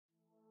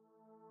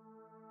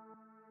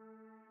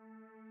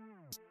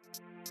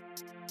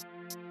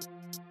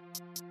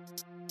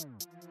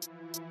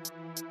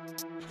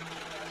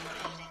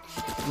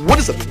What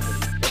is up,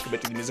 everybody? Welcome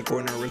back to the Music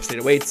Corner. Rip State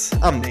Awaits.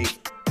 I'm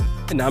Nate.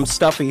 And I'm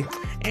Stuffy.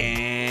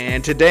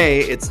 And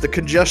today, it's the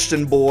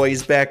Congestion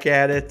Boys back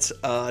at it.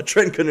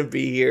 Trent couldn't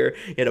be here.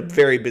 He had a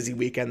very busy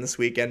weekend this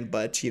weekend,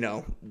 but, you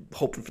know,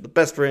 hoping for the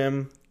best for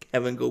him.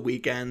 Having a good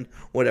weekend,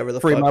 whatever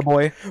the Free fuck. my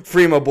boy.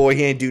 Free my boy.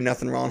 He ain't do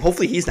nothing wrong.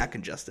 Hopefully he's not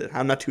congested.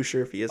 I'm not too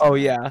sure if he is. Oh,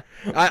 yeah.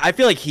 I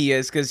feel like he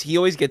is, because he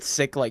always gets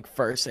sick, like,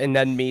 first, and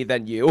then me,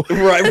 then you.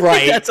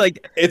 Right. That's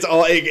like... It's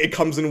all, it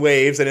comes in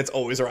waves, and it's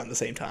always around the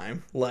same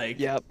time. Like,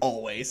 Yep.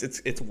 always.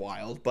 It's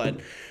wild.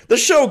 But the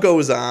show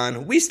goes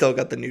on. We still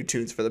got the new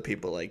tunes for the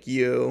people like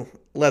you.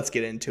 Let's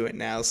get into it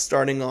now,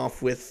 starting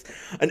off with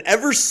an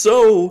ever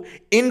so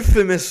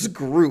infamous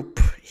group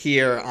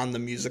here on the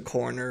Music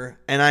Corner,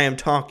 and I am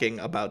talking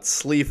about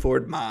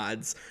Sleaford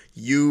Mod's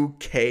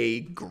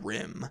UK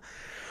Grim.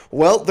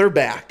 Well, they're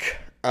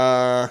back.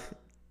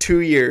 2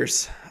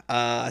 years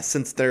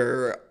since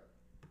their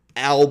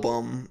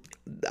album.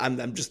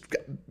 I'm just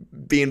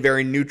being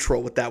very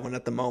neutral with that one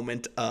at the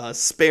moment.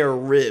 Spare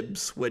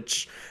Ribs,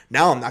 which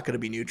now I'm not going to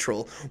be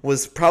neutral,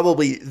 was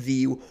probably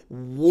the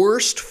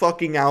worst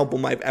fucking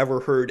album I've ever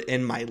heard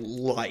in my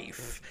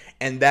life.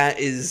 And that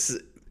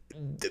is,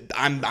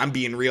 I'm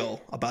being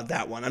real about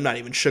that one. I'm not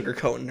even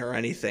sugarcoating or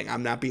anything.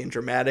 I'm not being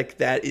dramatic.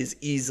 That is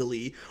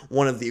easily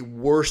one of the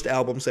worst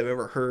albums I've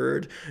ever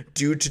heard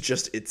due to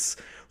just its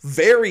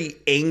very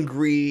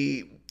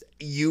angry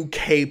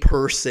UK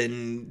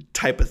person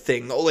type of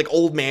thing, like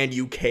old man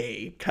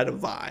UK kind of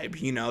vibe,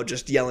 you know,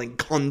 just yelling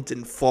cunt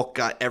and fuck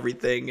at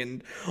everything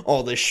and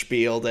all this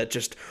spiel that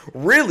just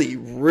really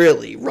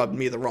rubbed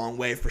me the wrong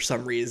way for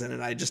some reason,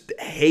 and I just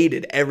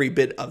hated every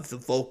bit of the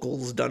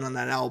vocals done on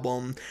that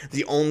album.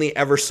 The only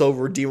ever so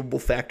redeemable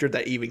factor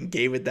that even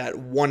gave it that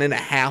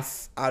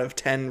 1.5 out of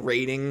 10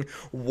 rating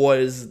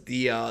was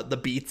the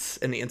beats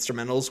and the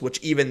instrumentals, which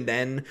even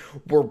then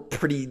were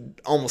pretty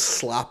almost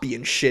sloppy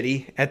and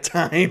shitty at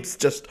times.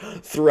 Just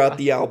throughout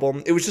the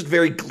album, it was just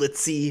very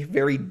glitzy,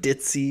 very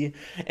ditzy,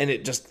 and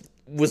it just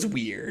was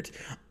weird.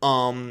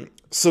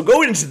 So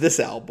going into this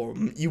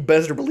album, you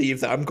better believe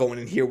that I'm going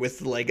in here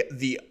with like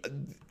the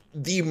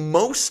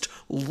most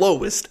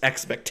lowest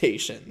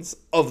expectations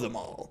of them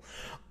all.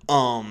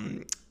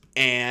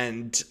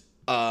 Here's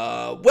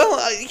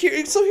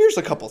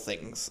a couple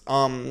things.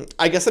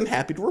 I guess I'm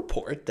happy to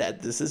report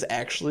that this is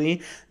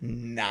actually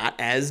not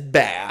as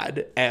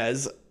bad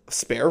as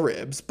Spare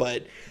Ribs,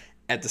 but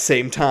at the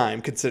same time,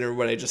 considering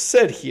what I just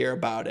said here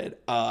about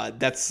it,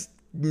 that's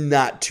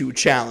not too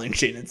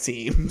challenging, it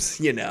seems,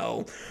 you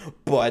know.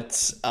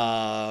 But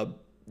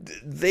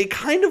they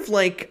kind of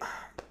like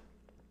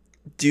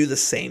do the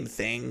same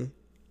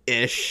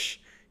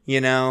thing-ish, you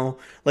know,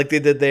 like they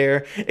did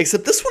there.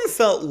 Except this one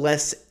felt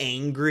less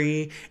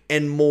angry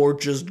and more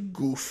just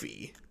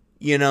goofy,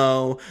 you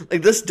know.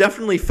 Like this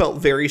definitely felt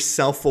very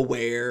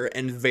self-aware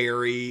and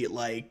very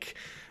like...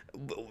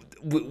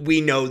 we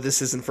know this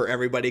isn't for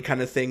everybody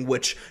kind of thing,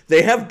 which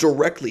they have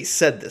directly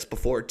said this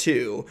before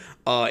too.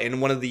 In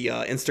one of the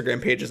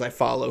Instagram pages I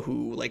follow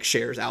who like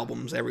shares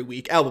albums every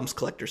week, Albums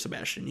Collector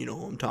Sebastian, you know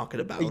who I'm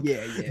talking about.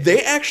 Yeah.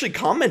 They actually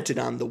commented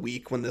on the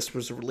week when this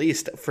was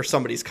released for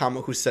somebody's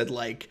comment who said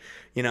like,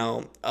 you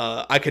know,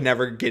 I could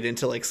never get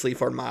into like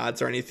Sleaford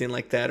Mods or anything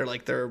like that, or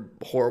like they're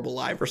horrible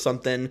live or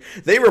something.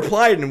 They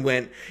replied and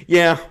went,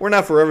 yeah, we're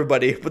not for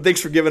everybody, but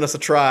thanks for giving us a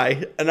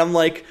try. And I'm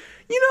like,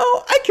 you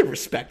know, I can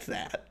respect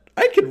that.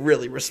 I could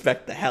really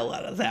respect the hell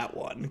out of that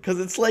one, because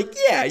it's like,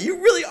 yeah, you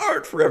really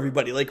aren't for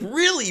everybody. Like,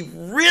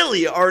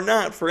 really are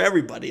not for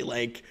everybody.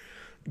 Like,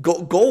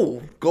 go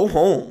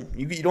home.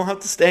 You don't have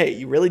to stay.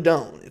 You really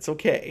don't. It's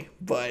okay.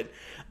 But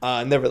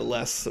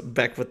nevertheless,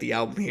 back with the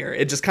album here,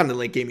 it just kind of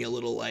like gave me a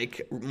little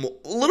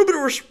bit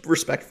of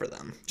respect for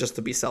them, just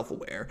to be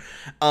self-aware.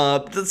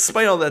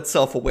 Despite all that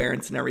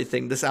self-awareness and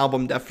everything, this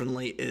album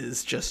definitely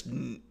is just...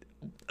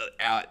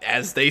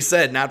 as they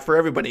said, not for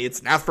everybody.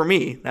 It's not for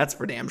me. That's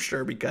for damn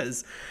sure,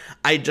 because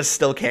I just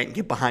still can't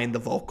get behind the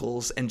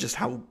vocals and just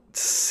how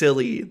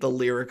silly the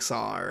lyrics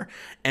are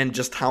and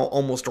just how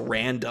almost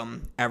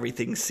random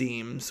everything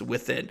seems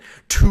with it.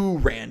 Too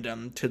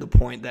random to the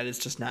point that it's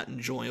just not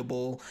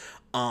enjoyable.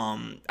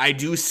 I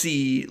do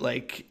see,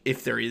 like,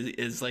 if there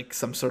is like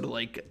some sort of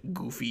like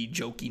goofy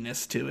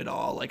jokiness to it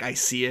all. Like, I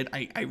see it.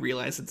 I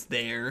realize it's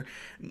there.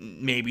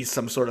 Maybe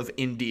some sort of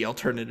indie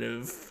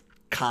alternative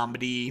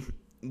comedy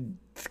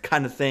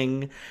kind of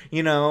thing,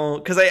 you know,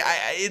 because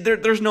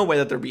there's no way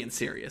that they're being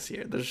serious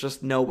here. There's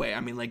just no way. I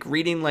mean, like,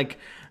 reading like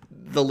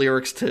the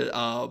lyrics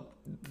to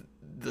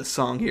the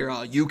song here,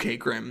 UK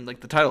Grim, like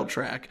the title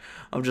track,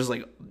 of just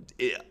like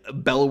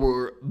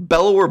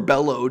bellower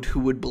bellowed, who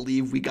would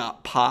believe we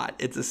got pot.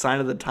 It's a sign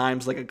of the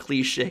times, like a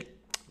cliche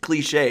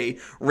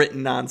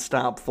written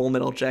nonstop. Full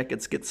Metal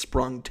Jackets get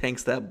sprung,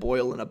 tanks that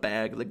boil in a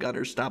bag, the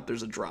gutters stop,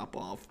 there's a drop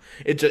off.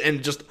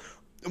 Just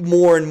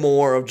more and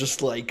more of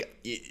just like,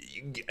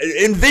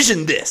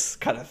 envision this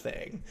kind of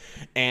thing,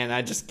 and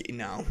I just, you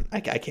know, I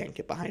can't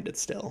get behind it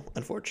still,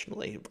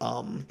 unfortunately.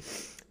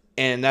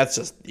 And that's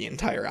just the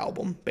entire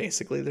album,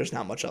 basically. There's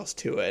not much else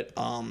to it.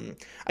 I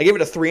gave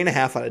it a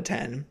 3.5 out of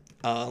 10.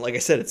 Like I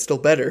said, it's still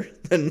better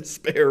than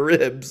Spare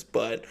Ribs,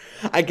 but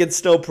I could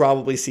still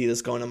probably see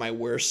this going to my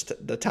worst,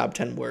 the top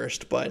 10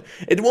 worst, but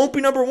it won't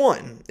be number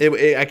one.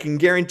 I can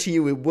guarantee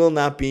you it will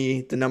not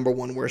be the number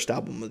one worst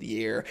album of the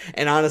year.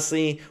 And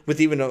honestly,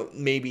 with even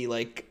maybe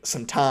like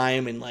some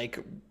time and like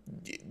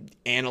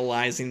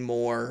analyzing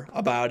more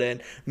about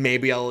it,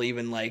 maybe I'll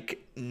even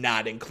like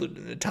not include it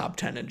in the top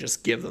 10 and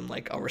just give them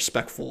like a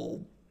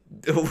respectful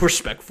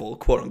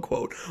quote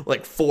unquote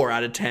like 4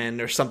 out of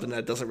 10 or something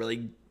that doesn't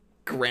really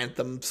grant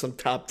them some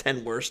top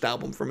 10 worst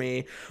album for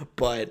me.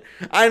 But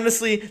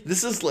honestly,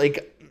 this is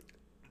like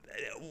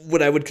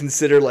what I would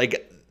consider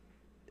like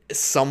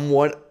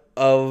somewhat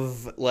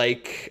of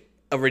like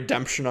a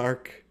redemption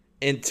arc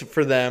into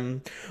for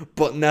them,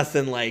 but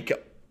nothing like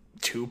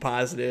too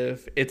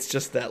positive. It's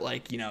just that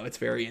like, it's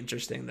very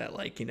interesting that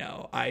like,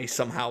 I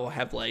somehow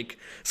have like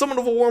somewhat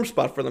of a warm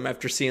spot for them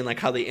after seeing like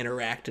how they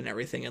interact and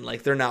everything, and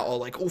like they're not all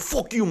like, oh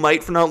fuck you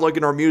mate for not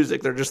liking our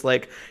music. They're just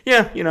like,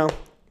 yeah,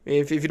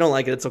 if you don't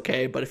like it, it's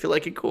okay, but if you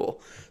like it,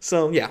 cool.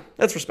 So yeah,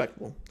 that's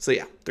respectable. So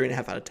yeah,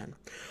 3.5 out of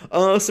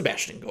 10.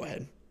 Sebastian, go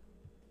ahead.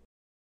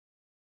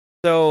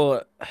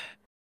 So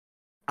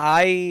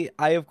I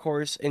of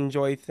course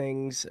enjoy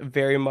things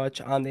very much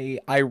on the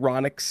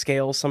ironic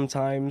scale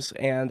sometimes,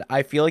 and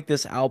I feel like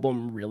this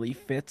album really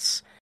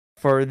fits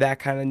for that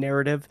kind of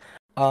narrative.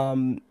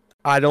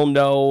 I don't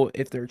know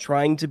if they're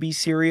trying to be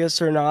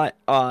serious or not.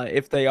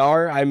 If they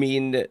are, I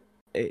mean,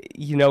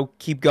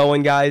 keep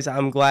going, guys.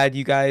 I'm glad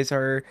you guys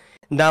are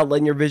not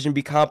letting your vision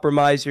be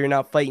compromised. You're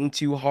not fighting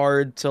too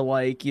hard to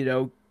like,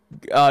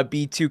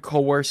 be too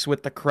coerced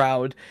with the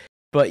crowd.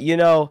 But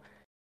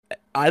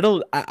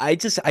I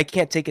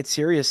can't take it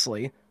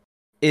seriously.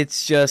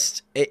 It's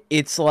just,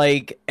 it's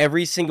like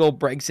every single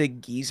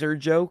Brexit geezer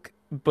joke,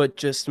 but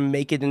just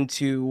make it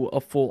into a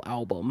full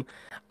album.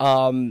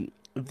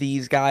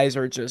 These guys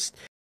are just,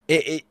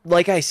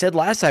 like I said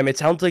last time, it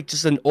sounds like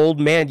just an old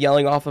man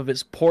yelling off of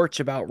his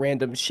porch about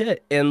random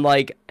shit. And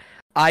like,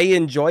 I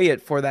enjoy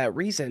it for that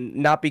reason,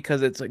 not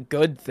because it's a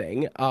good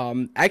thing.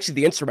 Actually,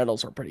 the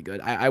instrumentals are pretty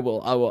good. I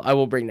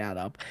will bring that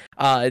up.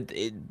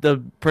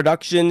 The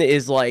production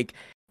is like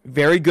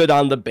very good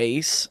on the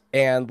bass,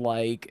 and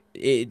like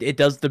it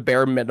does the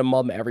bare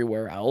minimum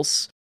everywhere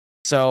else.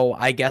 So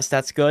I guess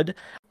that's good.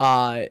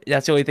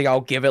 That's the only thing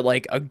I'll give it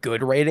like a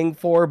good rating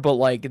for. But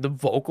like the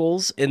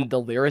vocals and the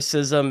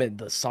lyricism and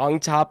the song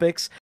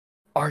topics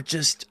are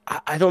just,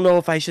 I don't know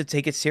if I should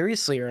take it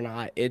seriously or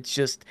not. It's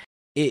just,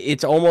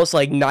 it's almost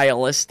like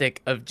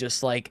nihilistic of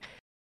just like,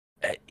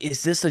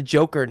 is this a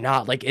joke or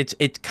not? Like it's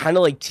kind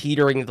of like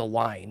teetering the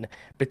line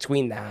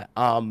between that.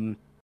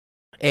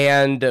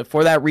 And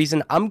for that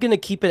reason, I'm gonna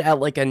keep it at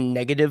like a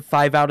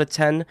 -5 out of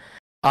 10.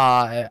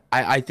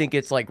 I think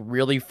it's like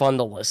really fun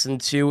to listen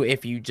to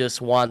if you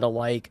just want to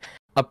like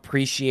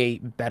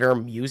appreciate better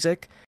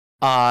music.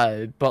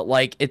 But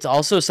like it's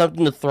also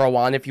something to throw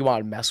on if you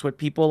want to mess with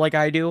people like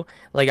I do.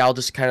 Like I'll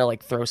just kind of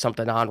like throw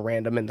something on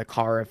random in the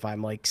car if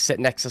I'm like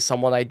sitting next to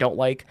someone I don't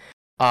like.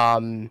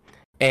 And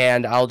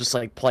I'll just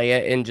like play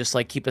it and just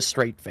like keep a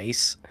straight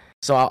face.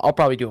 So I'll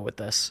probably do it with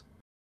this.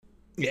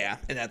 Yeah,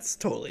 and that's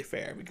totally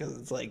fair because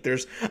it's like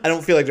I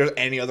don't feel like there's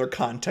any other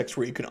context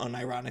where you can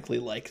unironically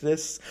like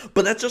this,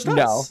 but that's just us.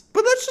 No,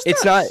 but that's just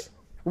it's us. not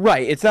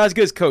right. It's not as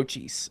good as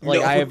Cochise.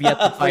 Like No. I have yet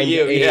to find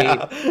you,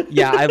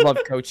 yeah, I love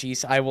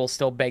Cochise. I will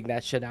still bang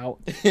that shit out.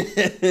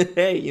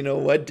 Hey, you know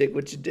what? Dig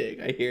what you dig.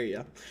 I hear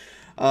you.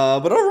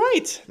 But all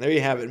right, there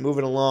you have it.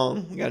 Moving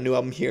along, we got a new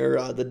album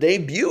here. The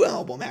debut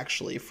album,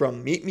 actually,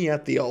 from Meet Me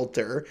at the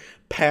Altar,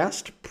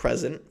 Past,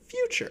 Present,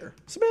 Future.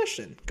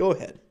 Sebastian, go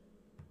ahead.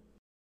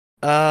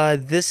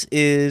 This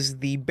is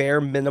the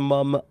bare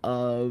minimum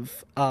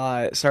of,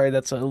 sorry,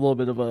 that's a little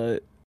bit of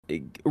a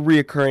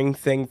reoccurring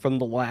thing from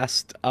the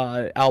last,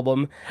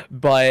 album,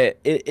 but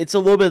it's a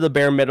little bit of the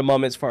bare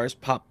minimum as far as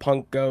pop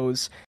punk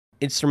goes.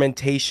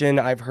 Instrumentation,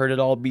 I've heard it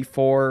all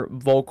before.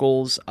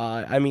 Vocals,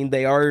 I mean,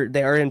 they are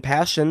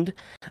impassioned.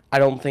 I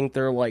don't think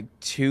they're, like,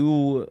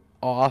 too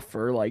off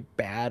or, like,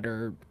 bad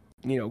or,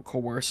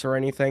 coerce or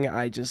anything.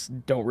 I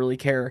just don't really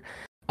care.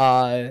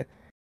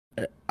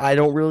 I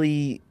don't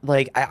really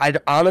like. I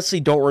honestly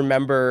don't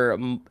remember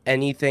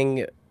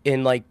anything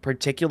in like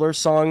particular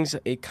songs.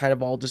 It kind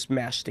of all just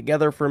mashed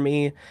together for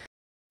me.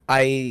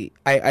 I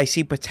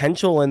see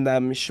potential in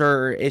them.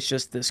 Sure, it's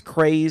just this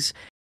craze,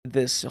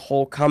 this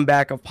whole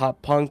comeback of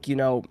pop punk.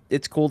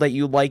 It's cool that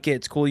you like it.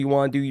 It's cool you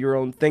want to do your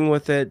own thing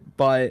with it,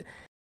 but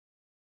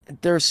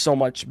there's so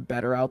much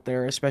better out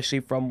there,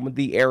 especially from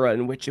the era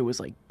in which it was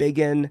like big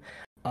in.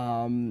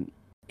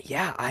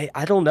 Yeah,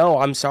 I don't know.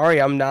 I'm sorry,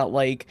 I'm not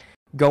like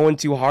going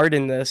too hard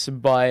in this,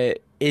 but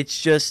it's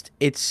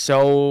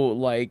so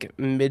like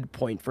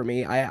midpoint for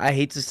me. I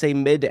hate to say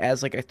mid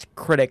as like a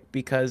critic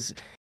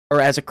or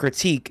as a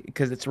critique,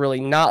 because it's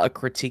really not a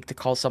critique to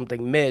call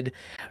something mid,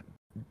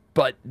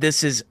 but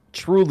this is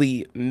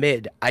truly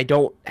mid. I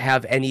don't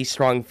have any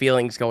strong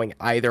feelings going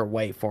either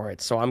way for it,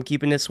 so I'm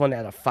keeping this one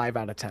at a 5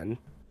 out of 10.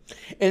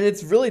 And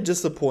it's really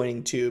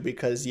disappointing too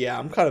because yeah,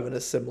 I'm kind of in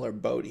a similar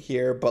boat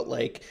here, but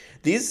like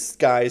these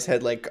guys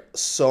had like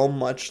so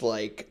much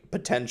like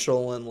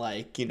potential and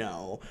like,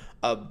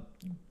 a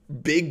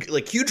big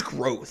like huge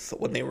growth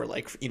when they were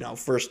like,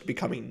 first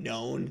becoming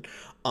known.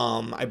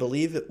 I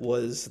believe it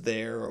was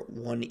their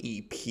one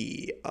EP.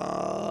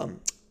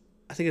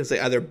 I think it's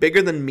like either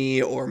Bigger Than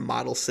Me or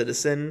Model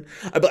Citizen.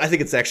 I think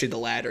it's actually the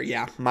latter.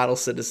 Yeah, Model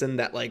Citizen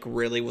that like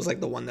really was like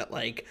the one that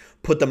like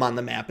put them on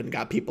the map and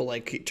got people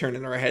like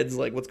turning their heads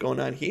like what's going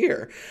on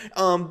here.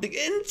 And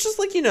it's just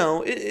like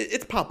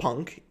it's pop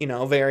punk.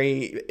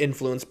 Very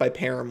influenced by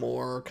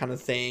Paramore kind of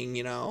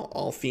thing.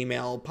 All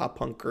female pop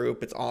punk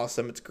group. It's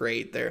awesome. It's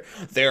great.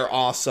 They're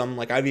awesome.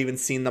 Like I've even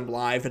seen them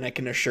live, and I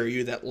can assure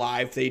you that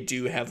live they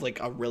do have like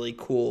a really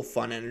cool,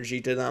 fun energy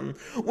to them,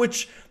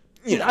 which.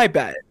 I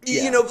bet.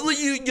 Yeah.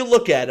 You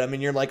look at them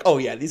and you're like, oh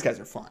yeah, these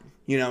guys are fun.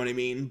 You know what I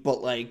mean?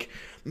 But like,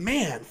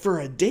 man, for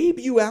a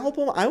debut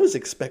album, I was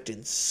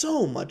expecting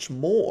so much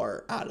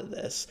more out of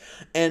this.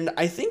 And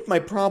I think my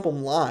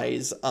problem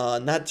lies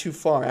not too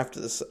far after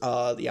this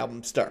the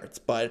album starts.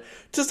 But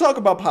to talk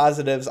about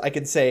positives, I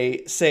could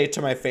say It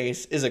to My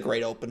Face is a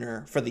great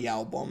opener for the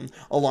album,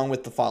 along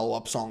with the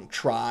follow-up song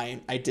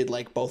Try. I did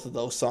like both of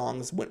those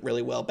songs, went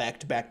really well back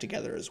to back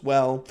together as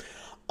well.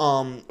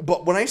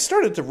 But when I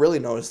started to really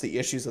notice the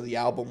issues of the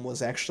album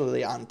was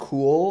actually on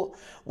Cool,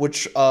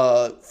 which,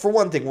 for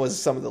one thing, was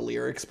some of the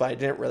lyrics, but I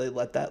didn't really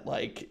let that,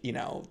 like,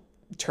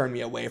 turn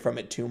me away from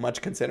it too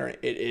much, considering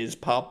it is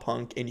pop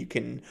punk and you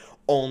can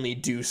only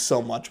do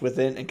so much with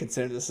it. And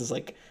considering this is,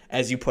 like,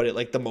 as you put it,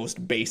 like the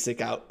most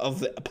basic out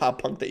of the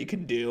pop punk that you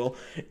can do,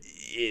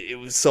 it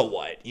was so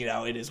what,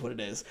 it is what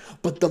it is.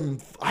 But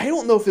I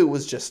don't know if it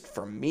was just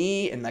for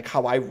me and, like,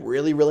 how I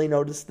really, really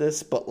noticed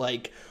this, but,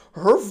 like,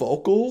 her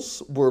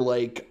vocals were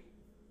like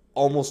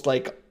almost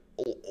like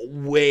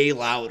way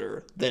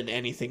louder than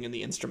anything in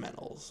the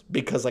instrumentals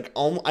because like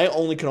I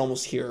only could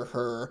almost hear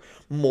her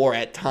more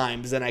at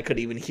times than I could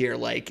even hear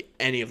like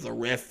any of the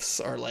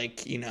riffs or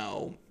like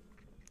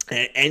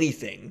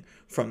anything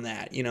from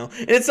that, and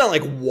it's not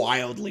like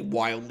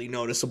wildly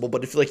noticeable,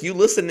 but if like you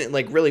listen it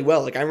like really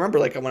well, like I remember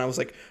like when I was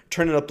like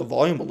turning up the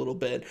volume a little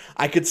bit,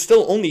 I could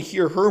still only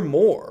hear her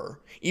more.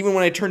 Even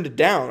when I turned it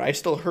down, I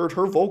still heard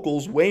her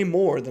vocals way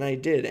more than I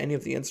did any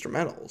of the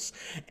instrumentals.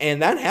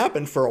 And that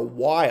happened for a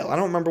while. I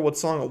don't remember what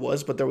song it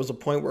was, but there was a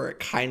point where it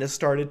kind of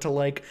started to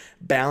like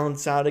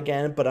balance out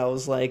again, but I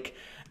was like,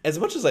 as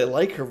much as I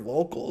like her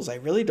vocals, I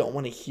really don't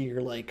want to hear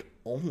like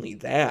only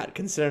that,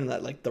 considering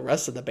that like the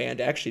rest of the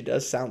band actually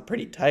does sound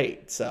pretty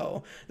tight.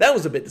 So that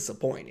was a bit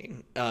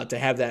disappointing to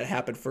have that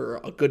happen for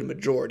a good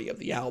majority of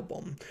the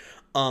album.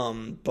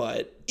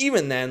 But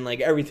even then,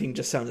 like everything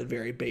just sounded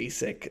very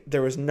basic.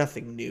 There was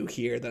nothing new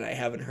here that I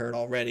haven't heard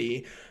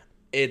already.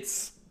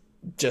 It's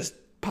just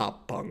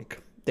pop punk.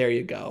 There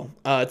you go.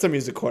 It's a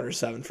Music Corner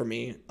 7 for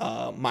me.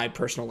 My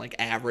personal like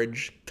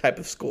average type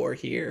of score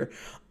here.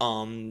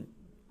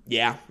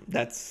 Yeah,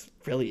 that's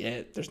really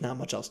it. There's not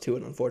much else to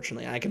it,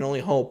 unfortunately. I can only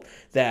hope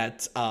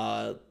that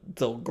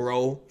they'll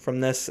grow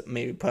from this,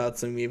 maybe put out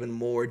some even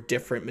more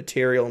different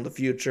material in the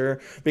future.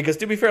 Because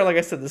to be fair, like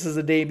I said, this is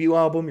a debut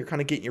album. You're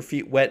kind of getting your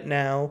feet wet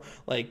now.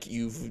 Like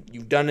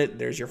you've done it.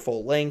 There's your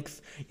full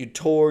length. You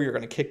tour. You're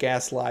gonna kick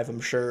ass live,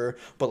 I'm sure.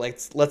 But like,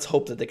 let's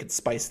hope that they could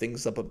spice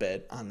things up a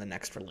bit on the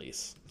next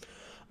release.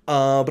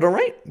 But all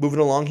right, moving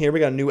along here, we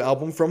got a new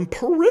album from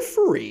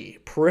Periphery.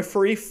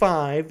 Periphery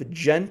 5,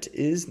 Gent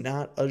is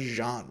Not a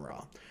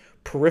Genre.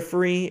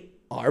 Periphery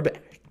are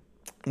back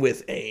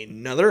with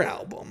another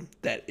album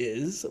that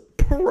is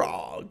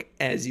prog,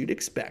 as you'd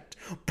expect.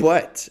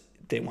 But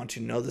they want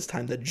you to know this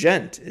time that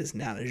gent is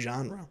not a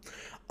genre.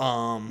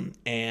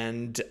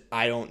 And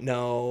I don't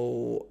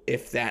know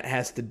if that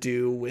has to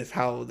do with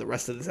how the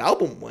rest of this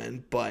album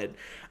went, but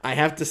I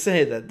have to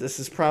say that this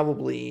is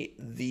probably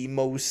the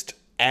most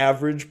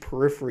average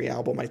Periphery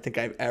album I think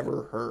I've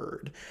ever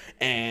heard.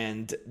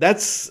 And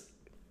that's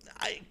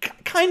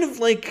kind of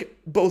like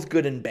both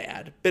good and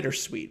bad,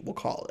 bittersweet, we'll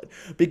call it.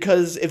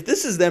 Because if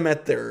this is them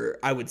at their,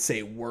 I would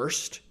say,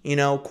 worst,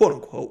 quote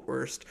unquote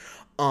worst,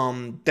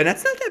 then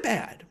that's not that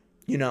bad.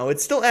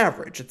 It's still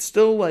average. It's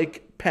still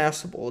like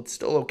passable. It's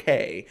still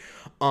okay.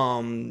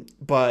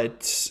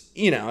 But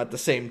at the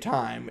same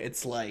time,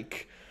 it's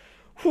like,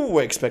 I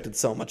expected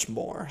so much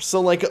more. So,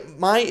 like,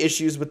 my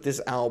issues with this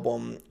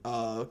album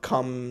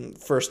come,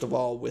 first of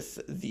all,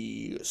 with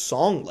the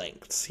song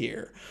lengths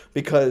here.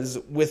 Because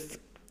with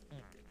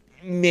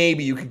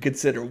maybe you could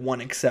consider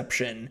one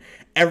exception,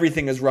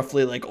 everything is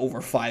roughly, like,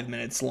 over 5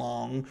 minutes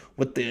long,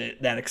 with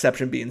that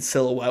exception being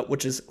Silhouette,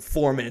 which is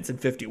 4 minutes and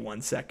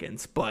 51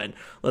 seconds. But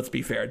let's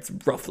be fair, it's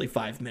roughly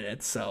 5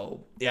 minutes,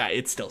 so, yeah,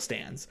 it still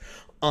stands.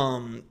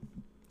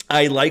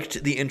 I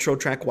liked the intro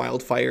track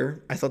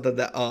Wildfire. I thought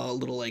that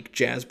little like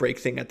jazz break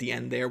thing at the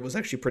end there was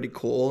actually pretty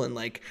cool. And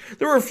like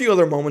there were a few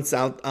other moments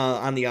out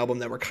on the album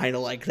that were kind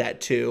of like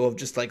that too, of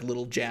just like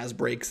little jazz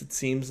breaks, it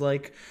seems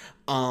like.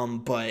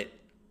 But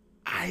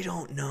I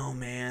don't know,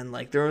 man.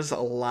 Like, there was a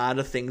lot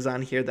of things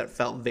on here that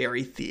felt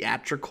very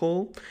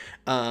theatrical.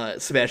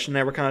 Sebastian and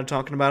I were kind of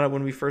talking about it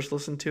when we first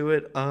listened to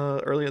it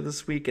earlier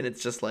this week, and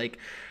it's just like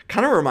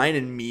kind of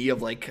reminded me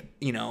of like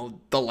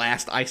the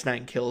last Ice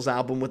Nine Kills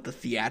album with the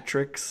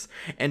theatrics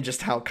and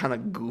just how kind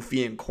of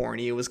goofy and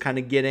corny it was kind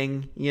of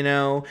getting,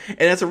 And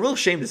it's a real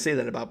shame to say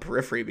that about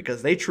Periphery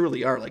because they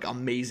truly are like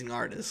amazing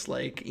artists.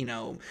 Like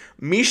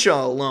Misha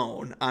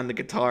alone on the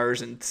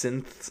guitars and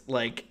synths,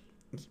 like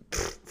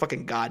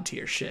fucking god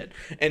tier shit.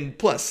 And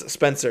plus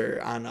Spencer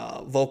on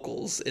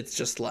vocals, it's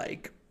just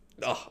like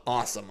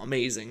awesome,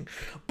 amazing.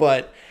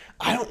 But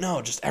I don't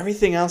know, just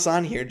everything else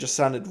on here just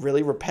sounded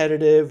really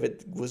repetitive.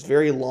 It was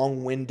very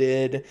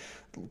long-winded,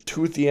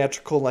 too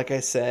theatrical, like I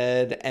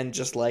said, and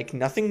just like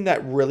nothing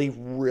that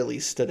really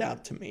stood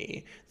out to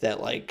me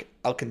that like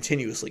I'll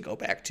continuously go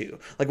back to.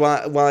 Like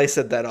while I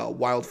said that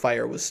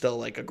Wildfire was still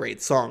like a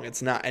great song,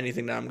 it's not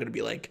anything that I'm gonna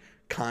be like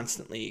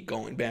constantly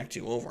going back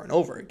to over and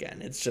over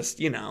again. It's just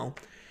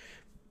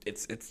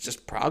it's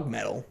just prog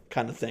metal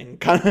kind of thing,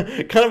 kind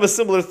of a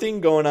similar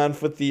thing going on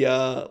with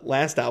the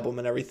last album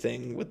and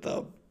everything with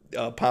the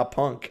pop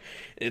punk.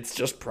 It's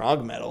just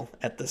prog metal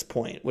at this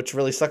point, which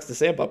really sucks to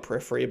say about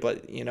Periphery,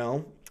 but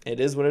it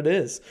is what it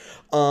is.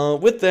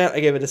 With that, I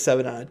gave it a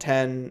 7 out of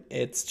 10.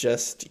 It's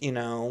just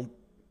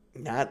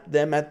not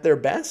them at their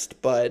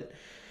best, but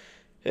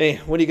hey,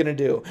 what are you going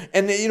to do?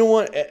 And you know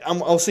what?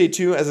 I'll say,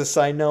 too, as a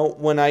side note,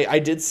 when I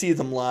did see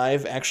them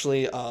live,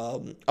 actually,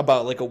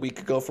 about like a week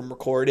ago from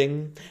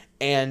recording,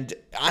 and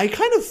I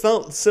kind of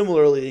felt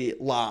similarly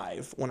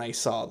live when I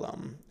saw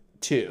them,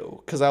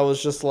 too, because I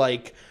was just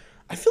like,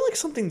 I feel like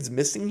something's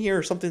missing here,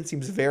 or something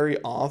seems very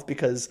off,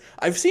 because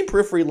I've seen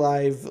Periphery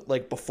live,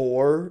 like,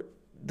 before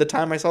the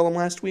time I saw them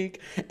last week,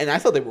 and I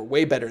thought they were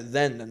way better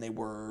then than they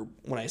were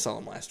when I saw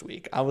them last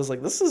week. I was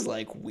like, this is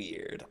like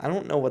weird. I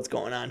don't know what's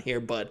going on here,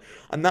 but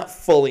I'm not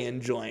fully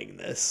enjoying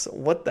this.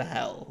 What the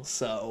hell?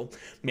 So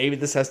maybe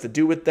this has to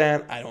do with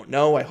that. I don't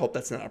know. I hope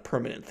that's not a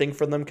permanent thing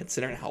for them,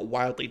 considering how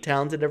wildly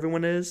talented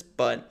everyone is,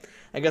 but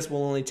I guess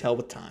we'll only tell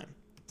with time.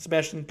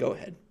 Sebastian, go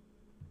ahead.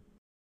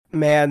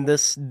 Man,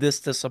 this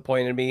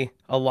disappointed me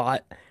a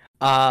lot.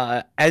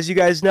 As you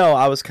guys know,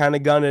 I was kind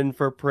of gunning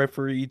for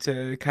Periphery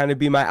to kind of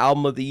be my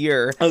album of the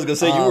year. I was gonna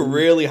say you were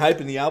really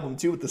hyping the album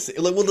too with the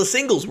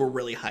singles were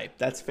really hyped.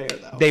 That's fair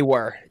though. They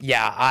were,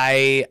 yeah.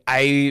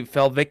 I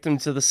fell victim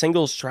to the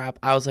singles trap.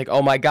 I was like,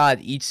 oh my god,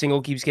 each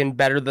single keeps getting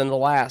better than the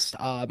last.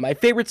 My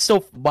favorite's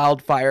still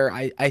Wildfire.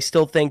 I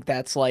still think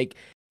that's like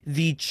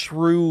the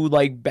true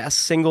like best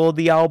single of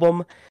the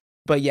album.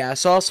 But yeah,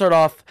 so I'll start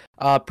off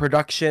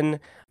production.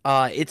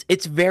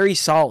 It's very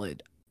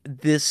solid.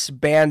 This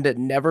band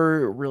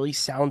never really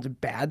sounds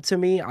bad to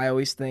me. I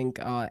always think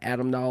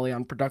Adam Nolly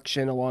on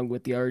production, along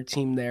with the other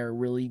team there,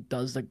 really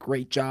does a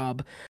great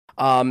job.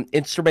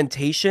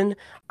 Instrumentation,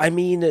 I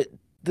mean,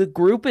 the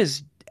group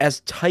is as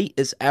tight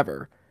as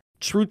ever,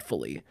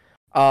 truthfully.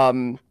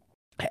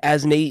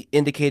 As Nate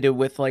indicated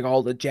with like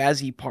all the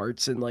jazzy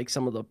parts and like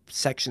some of the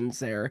sections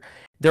there,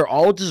 they're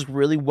all just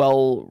really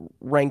well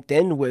ranked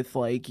in with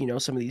like,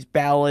 some of these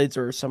ballads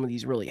or some of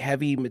these really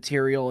heavy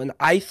material. And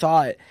I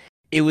thought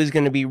it was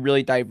going to be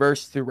really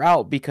diverse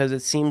throughout because it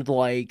seemed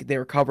like they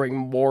were covering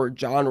more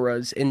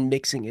genres and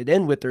mixing it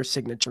in with their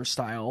signature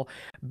style.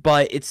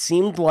 But it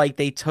seemed like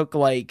they took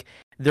like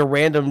the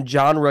random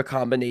genre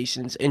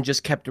combinations and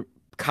just kept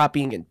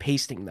copying and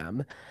pasting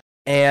them.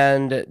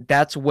 And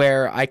that's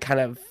where I kind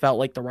of felt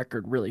like the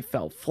record really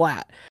fell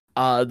flat.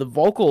 The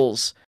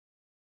vocals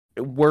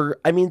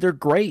they're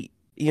great.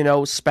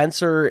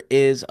 Spencer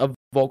is a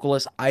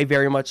vocalist I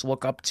very much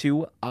look up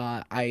to.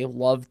 I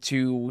love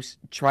to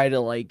try to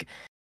like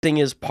sing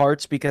his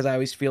parts because I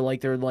always feel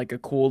like they're like a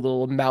cool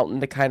little mountain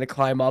to kind of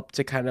climb up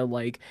to kind of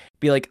like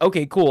be like,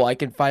 okay, cool, I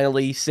can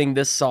finally sing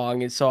this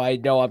song, and so I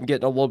know I'm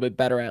getting a little bit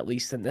better at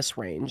least in this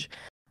range.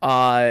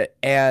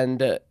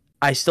 And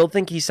I still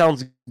think he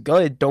sounds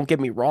good, don't get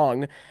me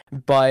wrong,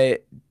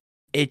 but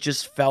it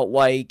just felt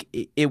like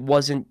it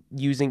wasn't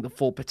using the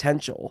full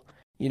potential,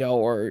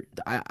 or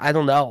I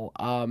don't know.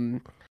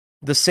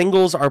 The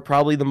singles are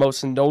probably the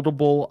most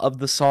notable of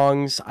the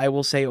songs, I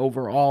will say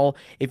overall.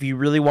 If you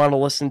really want to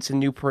listen to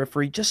New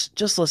Periphery,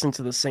 just listen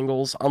to the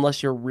singles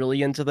unless you're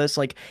really into this.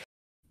 Like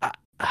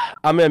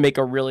I'm going to make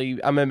a really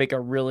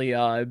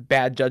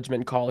bad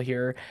judgment call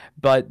here,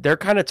 but they're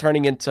kind of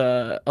turning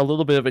into a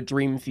little bit of a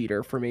dream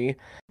theater for me.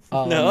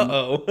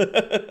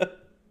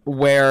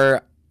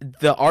 Where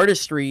the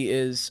artistry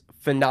is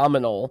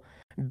phenomenal,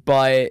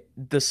 but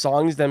the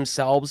songs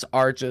themselves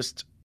are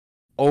just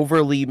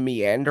overly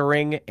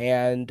meandering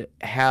and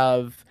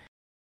have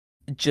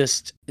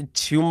just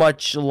too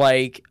much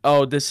like,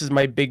 oh, this is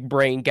my big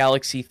brain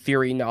galaxy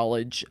theory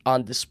knowledge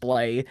on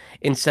display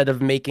instead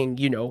of making,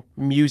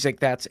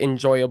 music that's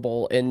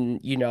enjoyable and,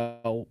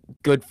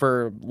 good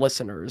for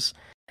listeners.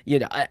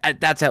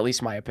 That's at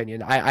least my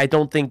opinion. I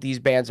don't think these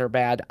bands are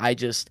bad. I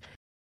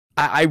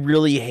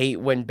really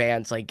hate when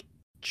bands like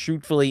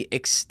truthfully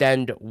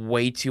extend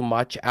way too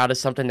much out of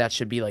something that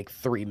should be like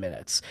 3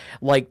 minutes.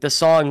 Like the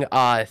song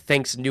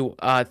Thanks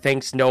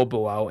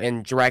Nobuo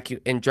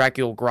and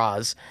Dracula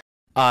Graz.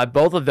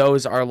 Both of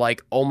those are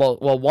like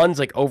almost, well, one's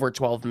like over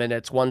 12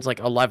 minutes, one's like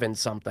 11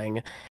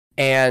 something.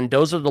 And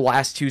those are the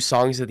last two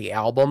songs of the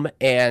album.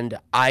 And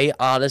I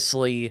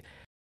honestly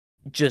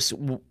just,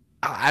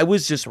 I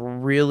was just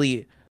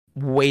really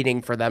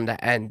waiting for them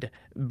to end.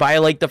 By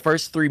like the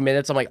first 3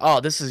 minutes, I'm like, oh,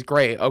 this is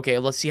great. Okay,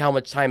 let's see how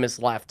much time is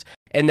left.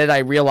 And then I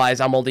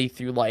realize I'm only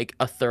through like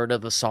a third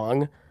of the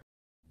song.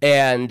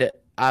 And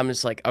I'm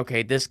just like,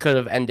 okay, this could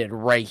have ended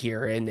right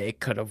here and it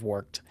could have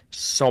worked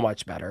so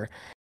much better.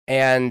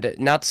 And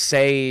not to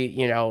say,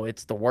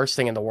 it's the worst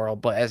thing in the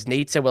world, but as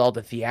Nate said, with all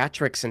the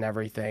theatrics and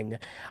everything,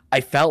 I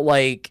felt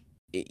like,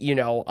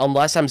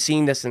 unless I'm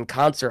seeing this in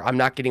concert, I'm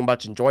not getting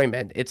much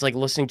enjoyment. It's like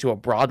listening to a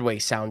Broadway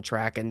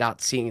soundtrack and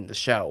not seeing the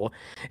show.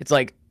 It's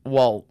like,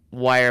 well,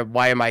 why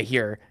am I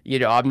here?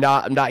 I'm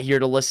not here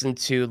to listen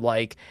to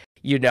like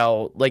the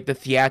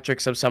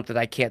theatrics of something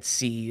I can't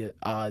see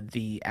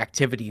the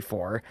activity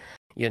for,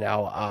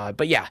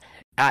 but yeah,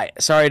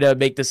 sorry to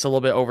make this a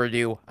little bit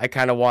overdue. I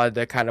kind of wanted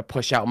to kind of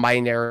push out my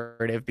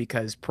narrative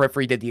because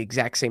Periphery did the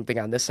exact same thing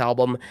on this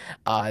album.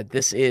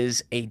 This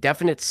is a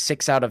definite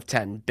 6 out of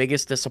 10.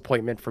 Biggest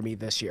disappointment for me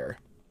this year.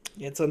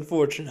 It's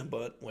unfortunate,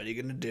 but what are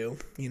you gonna do,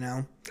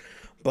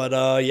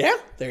 But yeah,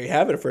 there you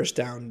have it.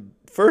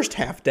 First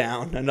half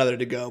down, another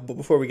to go. But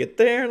before we get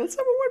there, let's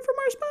have a word from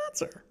our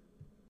sponsor.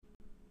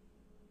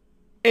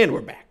 And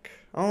we're back.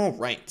 All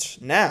right,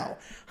 now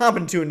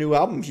hopping to a new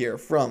album here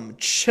from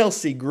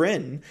Chelsea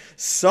Grin,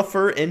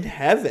 Suffer in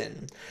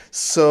Heaven.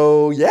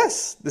 So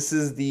yes, this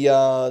is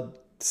the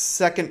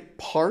second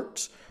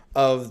part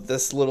of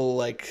this little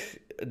like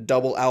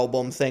double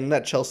album thing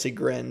that Chelsea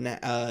Grin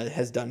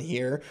has done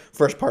here.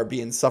 First part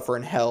being Suffer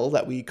in Hell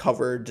that we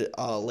covered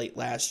late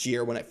last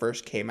year when it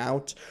first came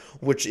out,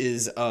 which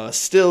is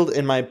still,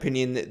 in my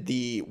opinion,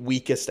 the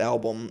weakest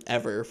album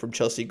ever from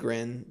Chelsea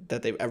Grin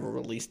that they've ever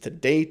released to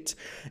date.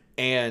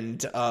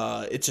 And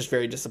it's just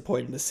very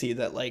disappointing to see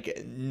that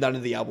like none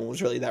of the album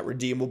was really that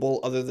redeemable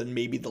other than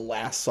maybe the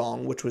last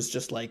song, which was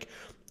just like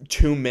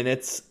 2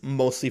 minutes,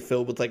 mostly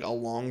filled with like a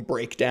long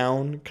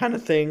breakdown kind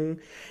of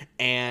thing.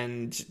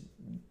 And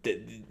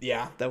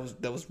yeah, that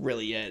was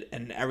really it.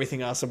 And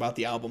everything else about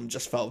the album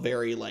just felt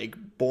very like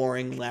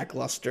boring,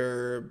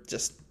 lackluster,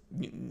 just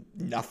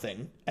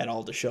nothing at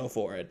all to show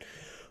for it.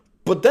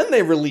 But then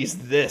they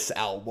released this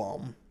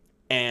album,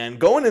 and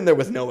going in there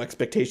with no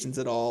expectations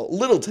at all,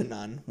 little to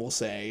none, we'll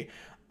say,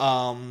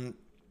 I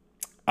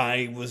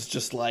was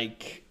just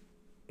like,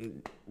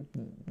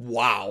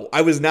 wow.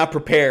 I was not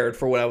prepared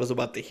for what I was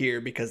about to hear,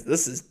 because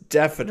this is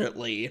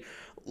definitely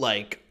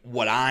like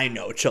what I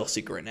know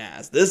Chelsea Grin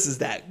as. This is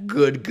that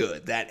good,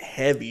 that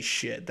heavy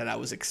shit that I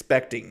was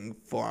expecting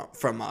from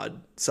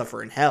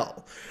Suffer in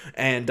Hell.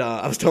 And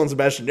I was telling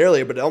Sebastian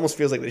earlier, but it almost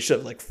feels like they should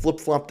have like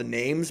flip-flopped the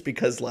names,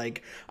 because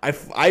like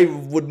I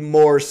would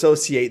more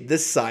associate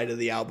this side of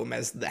the album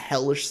as the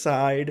hellish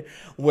side,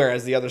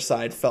 whereas the other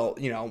side felt,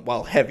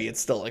 while heavy,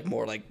 it's still like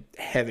more like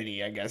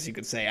heavy, I guess you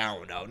could say. I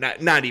don't know,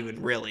 not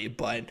even really,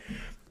 but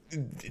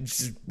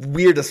it's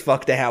weird as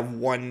fuck to have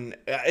one.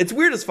 It's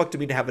weird as fuck to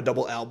me to have a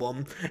double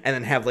album and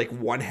then have like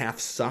one half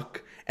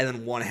suck and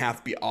then one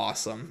half be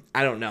awesome.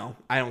 I don't know.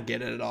 I don't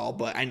get it at all,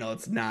 but I know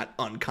it's not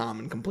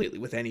uncommon completely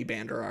with any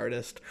band or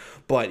artist.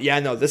 But yeah,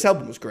 no, this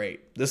album was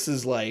great. This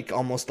is like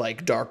almost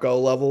like Darko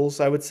levels,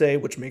 I would say,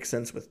 which makes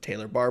sense with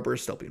Taylor Barber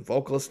still being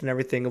vocalist and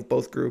everything of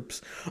both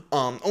groups.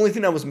 Only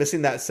thing that was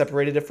missing that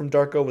separated it from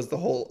Darko was the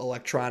whole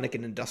electronic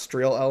and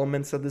industrial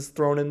elements that is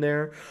thrown in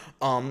there.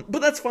 But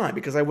that's fine,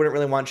 because I wouldn't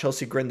really want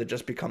Chelsea Grin to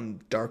just become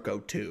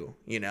Darko too,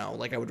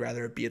 Like I would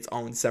rather it be its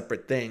own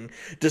separate thing,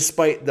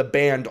 despite the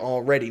band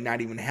already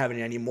not even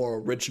having any more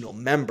original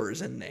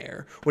members in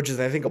there, which is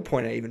I think a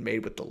point I even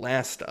made with the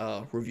last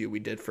review we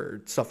did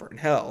for Suffer in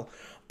Hell.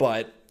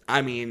 But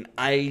I mean,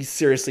 I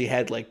seriously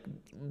had like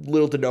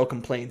little to no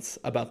complaints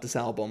about this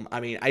album. I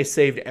mean, I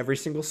saved every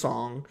single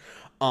song.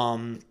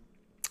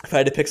 If I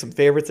had to pick some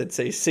favorites, I'd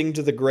say Sing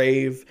to the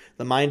Grave,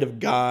 The Mind of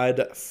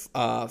God,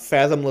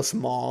 Fathomless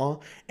Maw,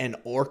 and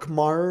Orc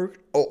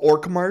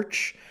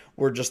March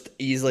were just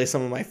easily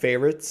some of my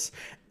favorites.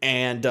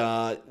 And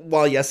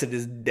while yes, it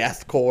is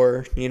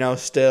deathcore,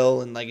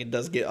 still, and like it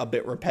does get a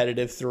bit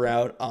repetitive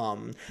throughout,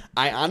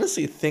 I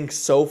honestly think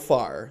so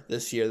far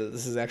this year that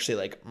this is actually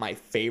like my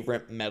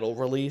favorite metal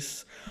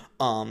release.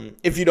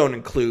 If you don't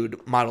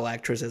include Model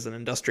Actress as an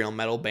industrial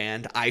metal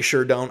band, I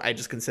sure don't. I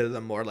just consider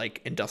them more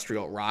like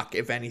industrial rock,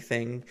 if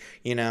anything,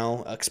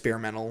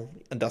 experimental,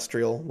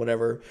 industrial,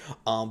 whatever.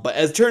 But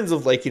as terms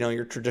of like,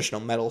 your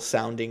traditional metal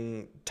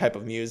sounding type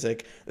of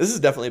music, this has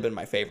definitely been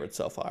my favorite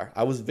so far.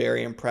 I was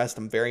very impressed.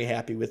 I'm very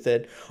happy with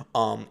it.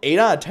 8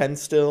 out of 10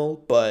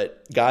 still,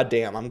 but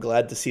goddamn, I'm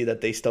glad to see that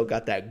they still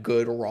got that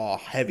good, raw,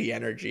 heavy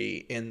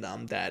energy in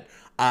them that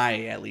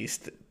I at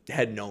least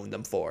had known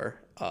them for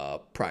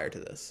prior to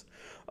this.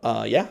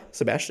 Yeah,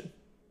 Sebastian.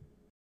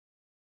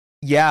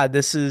 Yeah,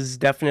 this is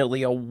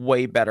definitely a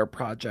way better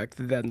project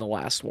than the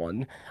last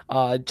one.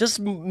 Just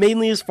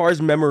mainly as far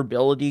as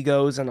memorability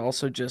goes, and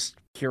also just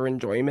pure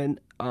enjoyment.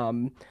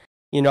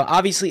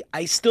 Obviously,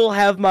 I still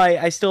have my,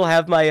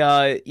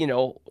 a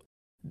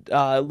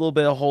little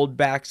bit of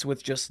holdbacks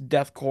with just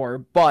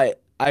deathcore,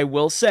 but I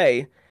will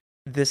say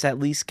this at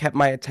least kept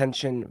my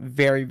attention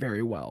very,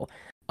 very well.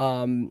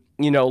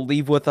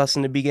 Leave With Us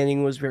in the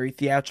beginning was very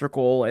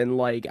theatrical, and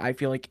like I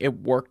feel like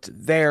it worked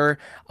there.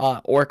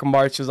 Orc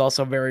March was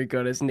also very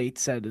good, as Nate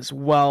said as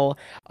well.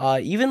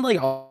 Even like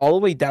all the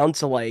way down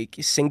to like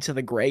Sing to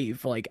the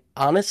Grave. Like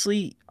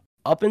honestly,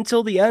 up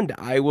until the end,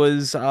 I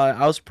was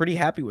pretty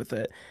happy with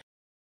it.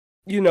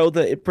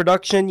 The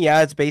production,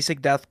 yeah, it's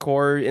basic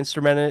deathcore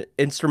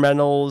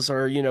instrumentals,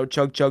 or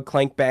chug chug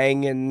clank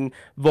bang and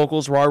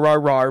vocals rah rah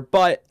rah,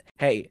 but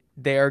hey,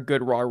 they are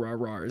good rah rah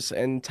rahs,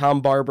 and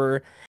Tom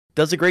Barber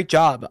does a great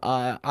job.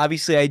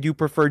 Obviously I do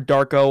prefer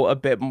Darko a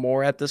bit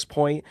more at this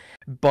point,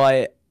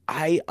 but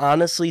I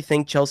honestly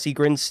think Chelsea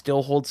Grin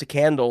still holds a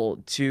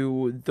candle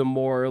to the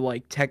more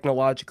like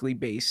technologically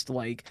based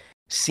like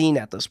scene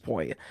at this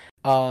point.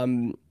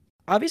 um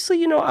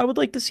Obviously, I would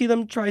like to see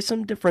them try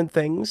some different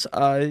things,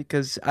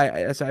 because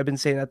as I've been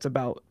saying, that's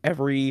about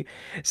every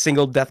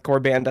single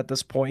deathcore band at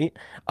this point.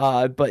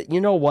 But you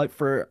know what?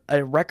 For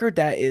a record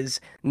that is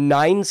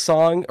 8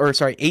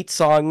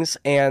 songs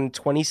and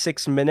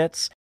 26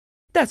 minutes,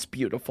 that's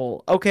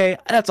beautiful. Okay,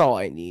 that's all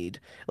I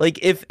need. Like,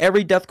 if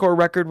every deathcore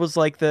record was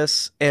like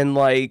this, and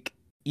like,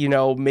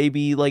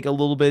 maybe like a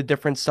little bit of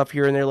different stuff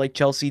here and there, like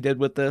Chelsea did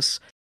with this,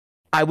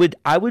 I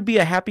would be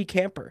a happy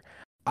camper.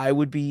 I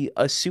would be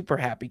a super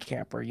happy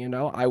camper,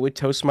 I would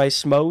toast my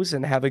smos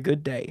and have a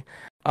good day.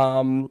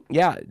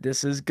 Yeah,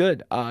 this is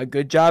good.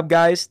 Good job,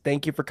 guys.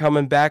 Thank you for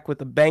coming back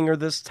with a banger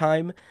this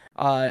time.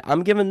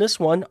 I'm giving this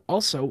one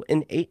also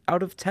an 8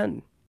 out of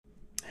 10.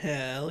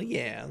 Hell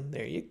yeah,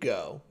 there you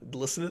go.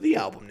 Listen to the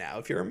album now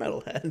if you're a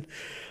metalhead.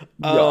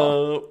 Yeah.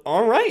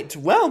 All right,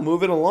 well,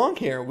 moving along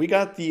here, we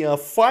got the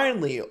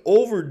finally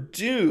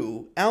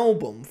overdue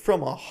album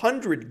from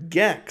 100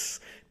 Gecs,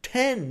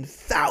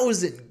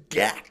 10,000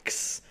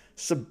 Gecs.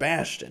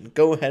 Sebastian,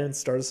 go ahead and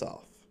start us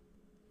off.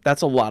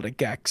 That's a lot of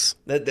Gecs.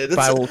 That's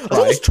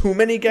almost too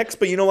many Gecs,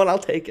 but you know what? I'll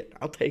take it.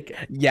 I'll take it.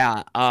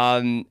 Yeah,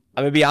 I'm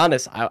gonna be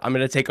honest. I'm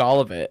gonna take all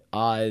of it.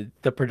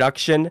 The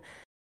production,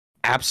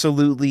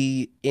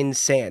 absolutely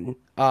insane.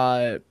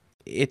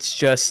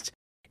 It's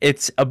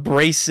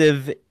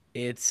abrasive,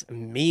 it's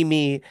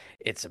memey,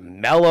 it's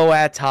mellow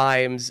at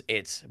times,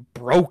 it's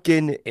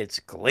broken, it's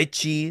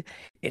glitchy,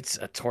 it's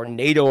a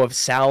tornado of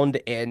sound,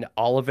 and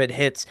all of it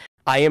hits.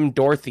 I am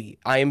Dorothy.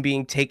 I am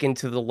being taken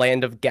to the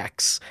land of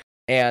Gex.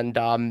 And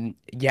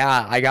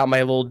yeah, I got my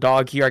little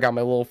dog here. I got my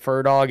little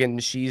fur dog,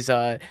 and she's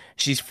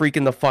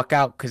freaking the fuck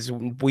out because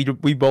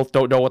we both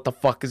don't know what the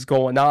fuck is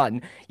going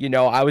on.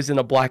 I was in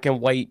a black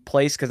and white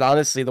place because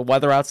honestly, the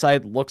weather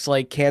outside looks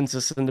like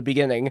Kansas in the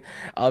beginning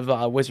of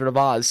Wizard of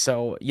Oz.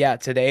 So yeah,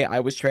 today I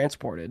was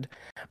transported.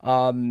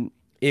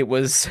 It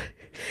was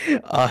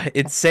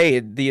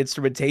insane. The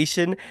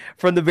instrumentation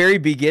from the very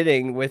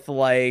beginning, with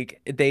like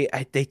they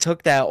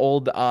took that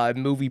old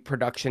movie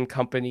production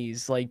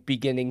company's like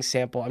beginning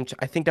sample.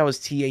 I think that was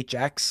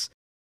THX.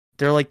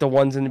 They're like the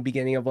ones in the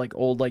beginning of like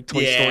old like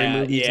Toy Story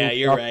movies. Yeah, and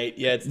you're stuff. right.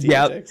 Yeah, it's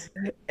THX.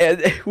 Yep.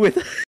 And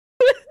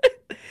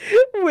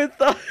with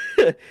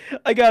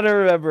I gotta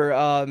remember.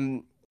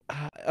 I'm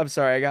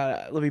sorry.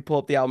 Let me pull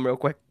up the album real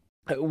quick.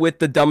 With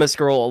The Dumbest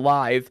Girl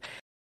Alive.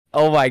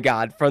 Oh my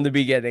god, from the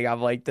beginning,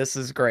 I'm like, this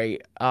is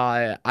great.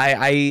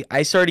 I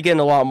started getting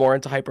a lot more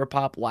into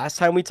hyperpop. Last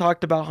time we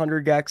talked about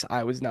 100 Gecs,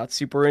 I was not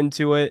super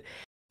into it,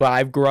 but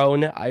I've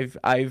grown.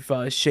 I've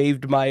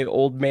shaved my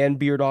old man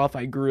beard off.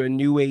 I grew a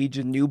new age,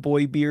 a new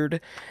boy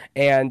beard,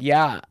 and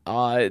yeah,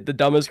 The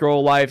Dumbest Girl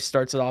Alive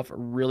starts it off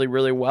really,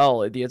 really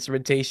well. The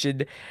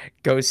instrumentation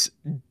goes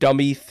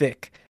dummy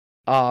thick.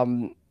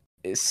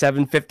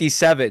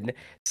 757,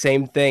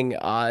 same thing.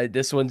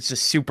 This one's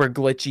just super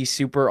glitchy,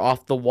 super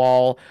off the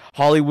wall.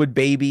 Hollywood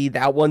Baby,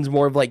 that one's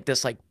more of like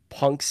this like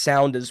punk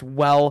sound as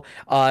well.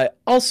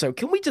 Also,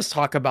 can we just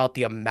talk about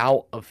the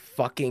amount of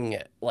fucking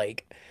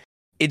like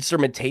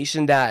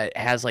instrumentation that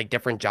has like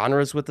different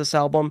genres with this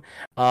album?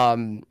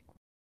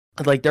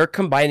 Like they're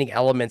combining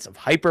elements of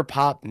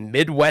hyperpop,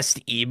 Midwest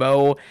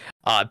emo,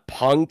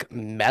 punk,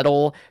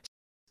 metal,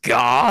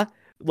 ska,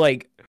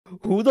 like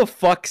who the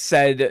fuck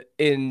said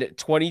in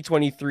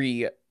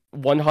 2023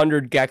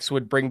 100 Gecs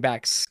would bring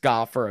back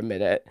ska for a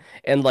minute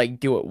and like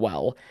do it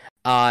well?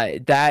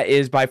 That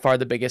is by far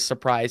the biggest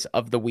surprise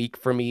of the week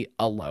for me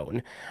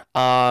alone.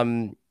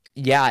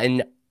 Yeah,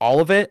 and all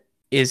of it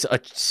is a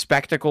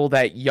spectacle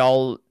that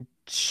y'all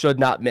should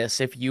not miss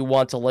if you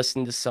want to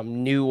listen to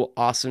some new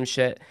awesome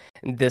shit.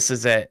 This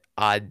is it.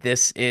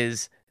 This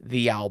is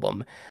the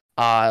album.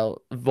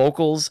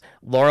 Vocals,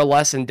 Laura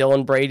Les and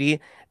Dylan Brady,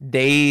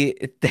 they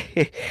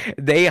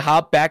they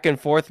hop back and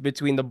forth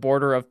between the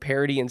border of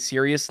parody and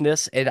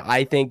seriousness, and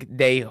I think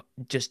they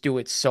just do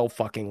it so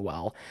fucking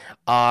well.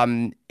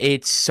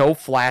 It's so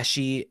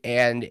flashy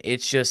and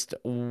it's just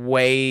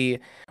way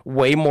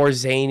more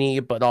zany,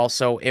 but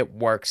also it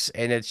works,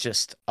 and it's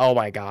just, oh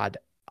my god.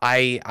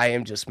 I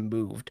am just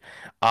moved.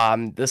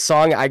 The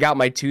song "I Got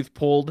My Tooth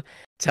Pulled"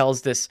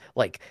 tells this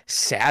like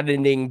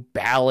saddening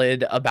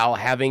ballad about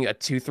having a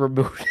tooth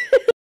removed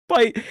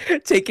by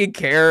taking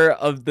care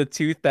of the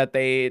tooth that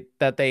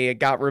they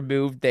got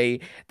removed. They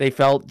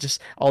felt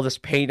just all this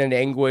pain and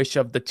anguish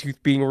of the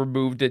tooth being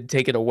removed and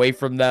taken away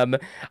from them.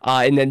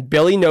 And then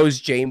Billy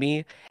Knows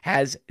Jamie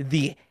has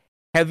the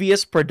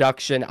heaviest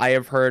production I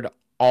have heard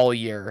all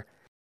year.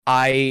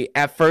 I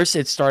At first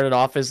it started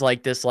off as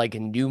like this like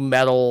new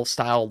metal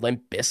style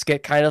Limp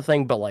Bizkit kind of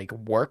thing, but like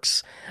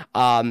works.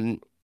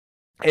 Um,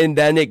 and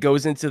then it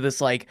goes into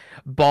this like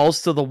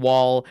balls to the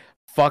wall,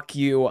 fuck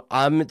you,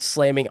 I'm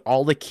slamming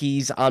all the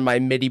keys on my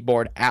MIDI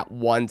board at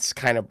once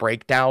kind of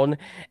breakdown.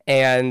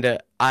 And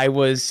I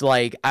was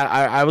like,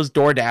 I was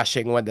door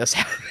dashing when this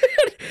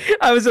happened.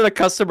 I was in a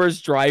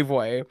customer's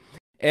driveway,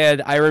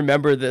 and I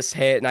remember this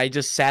hit, and I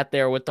just sat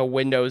there with the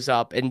windows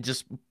up and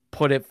just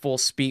put it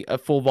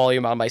full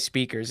volume on my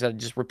speakers, and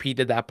just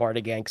repeated that part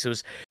again because it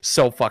was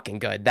so fucking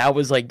good. That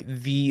was like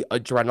the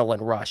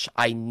adrenaline rush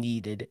I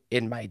needed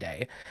in my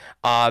day.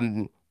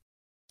 Um,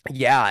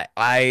 yeah,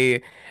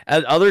 I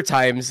at other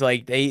times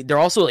like they're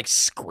also like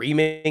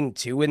screaming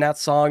too in that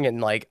song,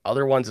 and like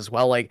other ones as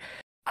well. Like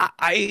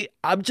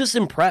I'm just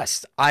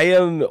impressed. I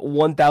am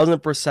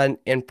 1000%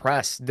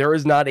 impressed. There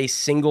is not a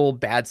single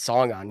bad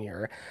song on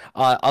here.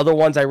 Other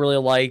ones I really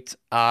liked.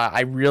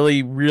 I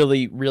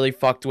really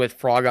fucked with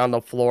Frog on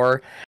the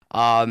Floor.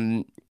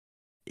 Um,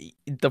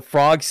 the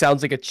frog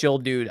sounds like a chill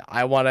dude.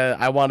 I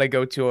wanna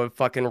go to a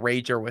fucking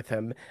rager with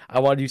him. I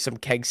wanna do some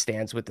keg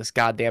stands with this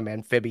goddamn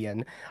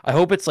amphibian. I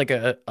hope it's like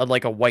a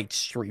white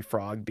street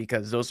frog,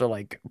 because those are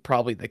like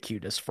probably the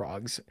cutest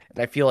frogs. And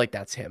I feel like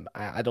that's him.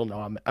 I don't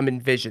know. I'm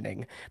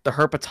envisioning. The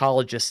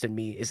herpetologist in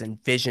me is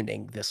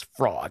envisioning this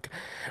frog.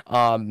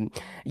 Um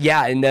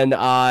yeah, and then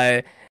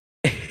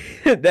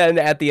then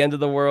at the end of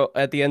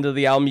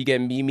the album you get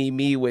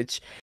Me,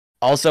 which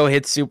also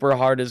hits super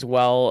hard as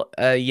well.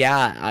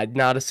 Yeah,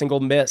 not a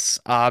single miss.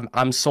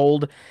 I'm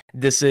sold.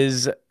 This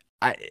is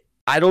I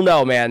I don't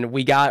know, man.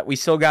 We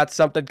still got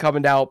something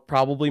coming out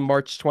probably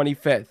March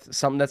 25th.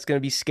 Something that's gonna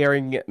be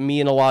scaring me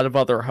and a lot of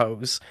other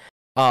hoes.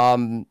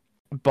 Um,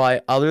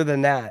 but other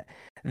than that,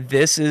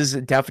 this is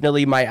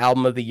definitely my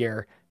album of the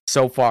year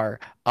so far.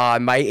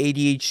 My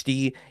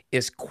ADHD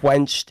is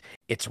quenched.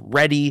 It's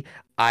ready.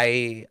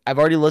 I've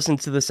already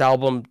listened to this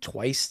album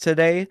twice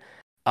today.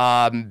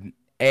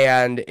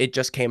 And it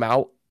just came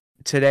out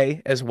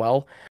today as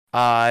well.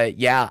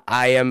 Yeah,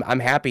 I'm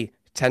happy.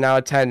 10 out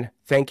of 10.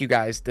 Thank you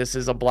guys. This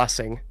is a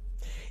blessing.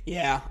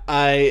 Yeah,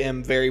 I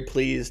am very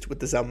pleased with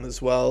this album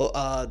as well.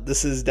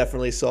 This is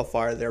definitely so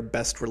far their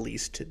best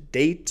release to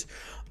date.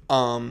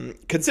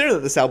 Consider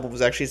that this album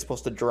was actually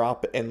supposed to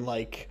drop in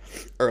like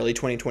early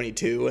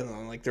 2022, and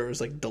then like there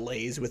was like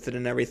delays with it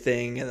and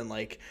everything, and then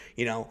like,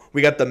 you know,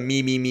 we got the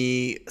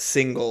Me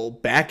single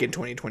back in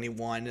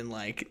 2021, and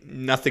like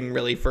nothing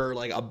really for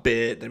like a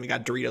bit. Then we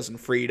got Doritos and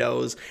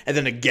Fritos, and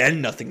then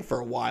again nothing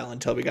for a while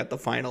until we got the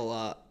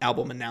final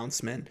album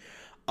announcement.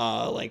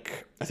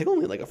 Like I think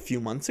only like a few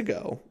months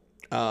ago.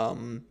 Let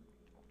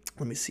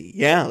me see.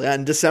 Yeah,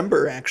 in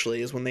December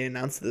actually is when they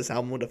announced that this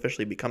album would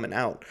officially be coming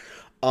out.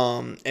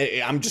 I'm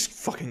just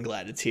fucking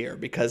glad it's here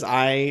because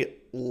I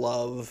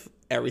love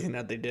everything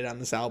that they did on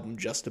this album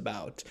just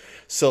about.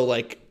 So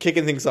like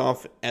kicking things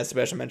off, as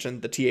Sebastian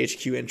mentioned, the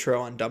THQ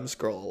intro on Dumb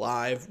Scroll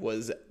Alive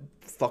was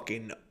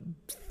fucking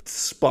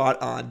spot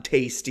on,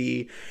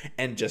 tasty,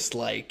 and just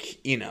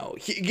like, you know,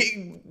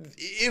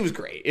 it was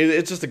great.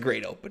 It's just a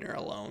great opener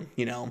alone,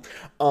 you know.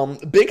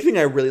 Big thing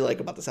I really like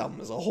about this album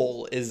as a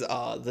whole is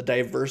the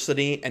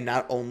diversity, and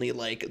not only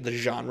like the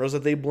genres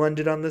that they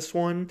blended on this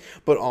one,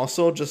 but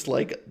also just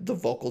like the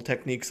vocal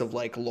techniques of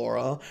like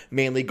Laura,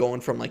 mainly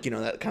going from like, you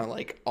know, that kind of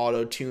like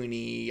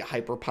auto-tuney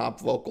hyper pop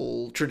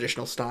vocal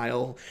traditional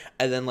style,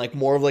 and then like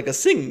more of like a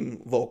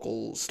sing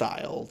vocal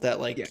style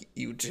that like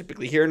you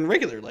typically hear in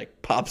regular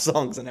like pop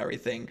songs and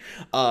everything.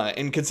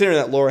 And considering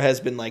that Laura has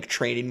been like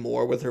training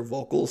more with her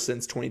vocals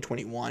since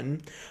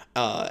 2021,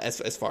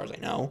 as far as I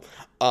know,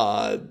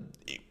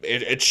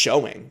 it's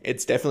showing.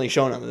 It's definitely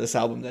showing on this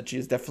album that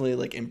she's definitely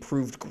like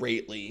improved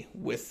greatly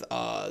with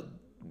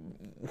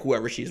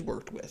whoever she's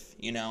worked with,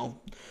 you know?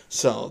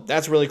 So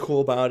that's really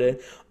cool about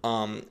it.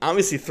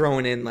 Obviously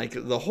throwing in like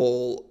the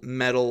whole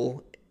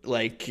metal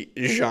like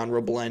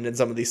genre blend in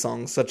some of these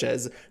songs, such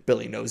as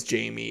Billy Knows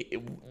Jamie.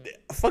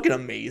 Fucking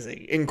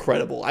amazing,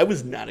 incredible. I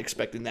was not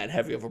expecting that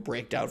heavy of a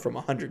breakdown from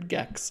 100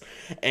 Gecs,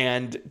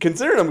 and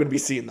considering I'm going to be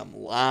seeing them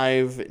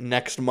live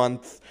next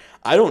month,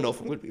 I don't know if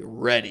I'm going to be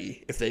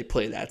ready if they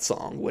play that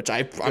song, which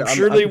I'm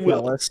sure they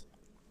will. Jealous.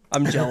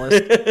 I'm jealous.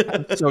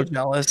 I'm so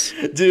jealous.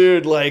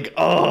 Dude, like,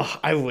 oh,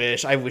 I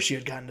wish you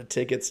had gotten the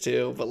tickets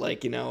too, but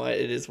like, you know what,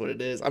 it is what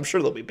it is. I'm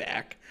sure they'll be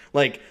back.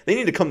 Like, they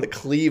need to come to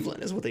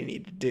Cleveland is what they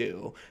need to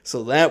do.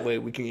 So that way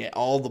we can get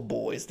all the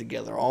boys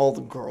together, all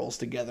the girls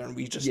together, and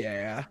we just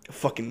Yeah.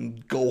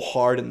 fucking go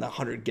hard in the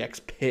 100 Gecs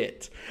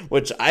pit,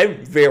 which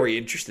I'm very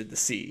interested to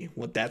see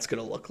what that's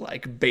going to look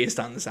like based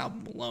on this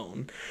album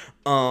alone.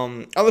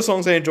 Other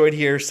songs I enjoyed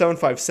here,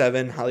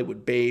 757,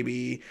 Hollywood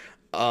Baby,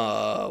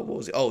 what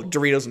was it? Oh,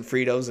 Doritos and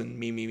Fritos and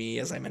Me Me Me,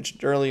 as I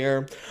mentioned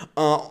earlier.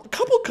 A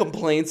couple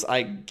complaints,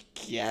 I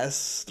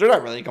guess. They're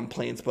not really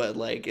complaints, but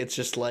like it's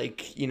just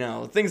like, you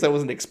know, things I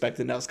wasn't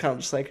expecting. I was kind of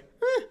just like,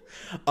 eh.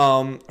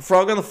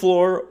 Frog on the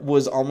Floor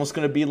was almost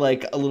gonna be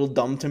like a little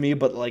dumb to me,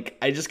 but like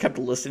I just kept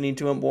listening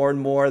to it more and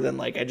more. Then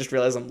like I just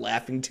realized I'm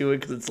laughing to it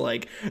because it's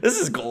like this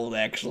is gold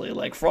actually.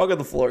 Like Frog on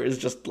the Floor is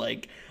just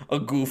like a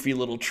goofy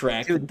little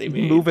track Dude, that they he's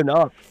made. moving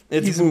up.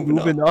 It's He's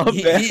moving up. up,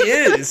 He man.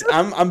 is.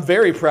 I'm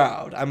very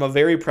proud. I'm a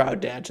very proud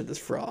dad to this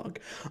frog.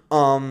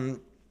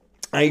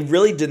 I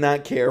really did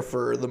not care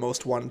for the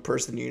Most Wanted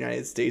Person in the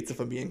United States, if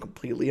I'm being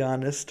completely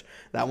honest.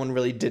 That one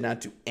really did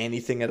not do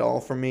anything at all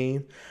for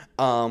me.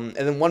 And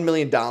then $1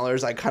 Million,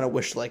 I kind of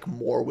wish like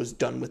more was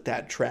done with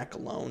that track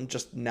alone,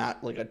 just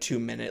not like a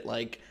 2-minute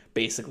like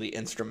basically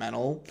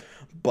instrumental.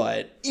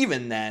 But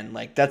even then,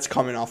 like that's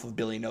coming off of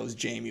Billy Knows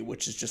Jamie,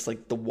 which is just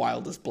like the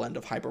wildest blend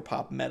of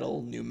hyperpop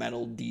metal, new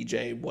metal,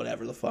 DJ,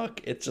 whatever the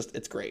fuck.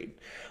 It's great.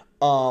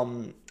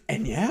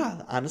 And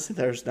yeah, honestly,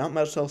 there's not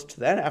much else to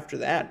that after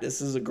that.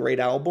 This is a great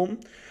album.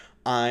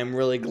 I'm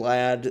really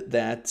glad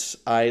that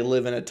I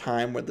live in a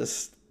time where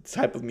this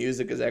type of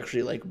music is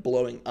actually like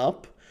blowing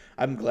up.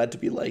 I'm glad to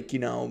be like, you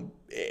know,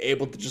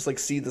 able to just like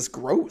see this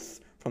growth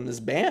from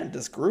this band,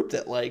 this group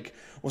that like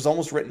was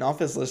almost written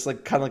off as this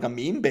like kind of like a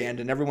meme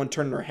band and everyone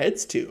turned their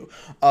heads to.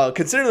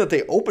 Considering that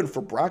they opened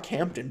for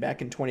Brockhampton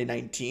back in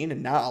 2019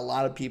 and not a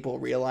lot of people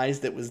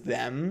realized it was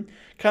them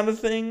kind of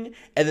thing,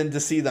 and then to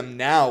see them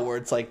now where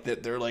it's like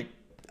that they're like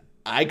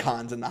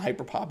icons in the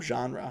hyperpop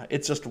genre.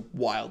 It's just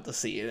wild to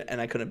see it, and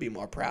I couldn't be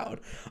more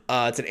proud.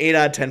 It's an 8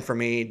 out of 10 for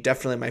me,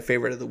 definitely my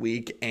favorite of the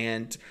week,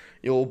 and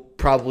you'll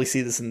probably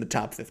see this in the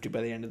top 50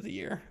 by the end of the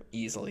year,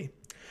 easily.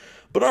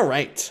 But all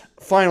right,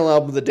 final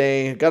album of the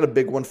day. Got a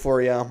big one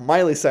for you.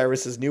 Miley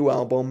Cyrus's new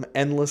album,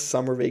 Endless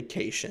Summer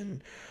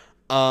Vacation.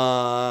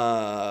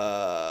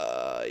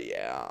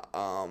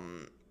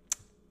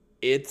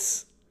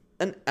 It's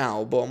an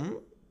album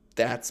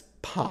that's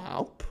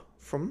pop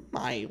from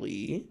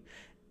Miley,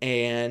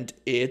 and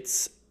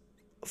it's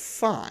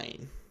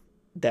fine.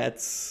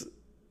 That's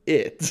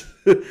it.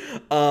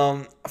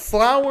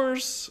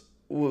 Flowers,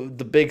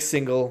 the big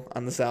single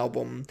on this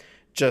album,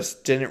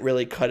 just didn't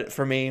really cut it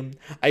for me.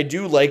 I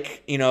do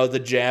like, you know, the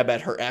jab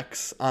at her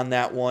ex on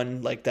that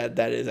one. Like that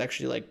is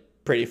actually like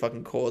pretty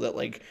fucking cool that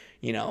like,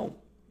 you know,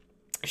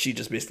 she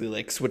just basically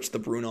like switched the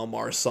Bruno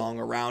Mars song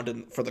around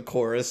and for the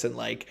chorus and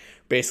like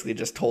basically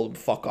just told him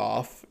fuck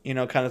off, you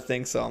know, kind of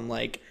thing. So I'm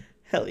like,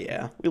 hell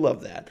yeah, we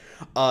love that.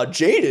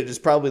 Jaded is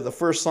probably the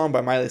first song by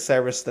Miley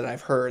Cyrus that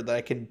I've heard that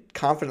I can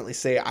confidently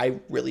say I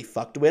really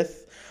fucked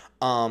with.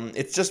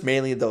 It's just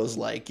mainly those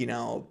like, you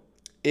know,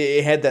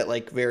 it had that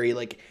like very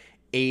like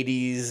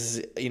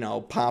 80s, you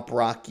know, pop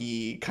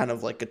rocky kind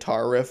of like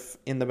guitar riff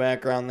in the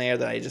background there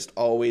that I just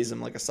always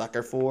am like a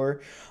sucker for.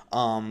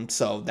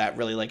 So that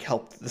really like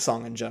helped the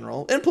song in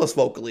general. And plus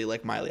vocally,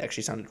 like Miley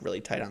actually sounded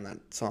really tight on that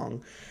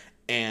song.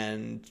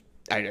 And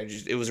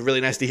it was really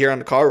nice to hear on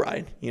the car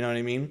ride, you know what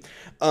I mean?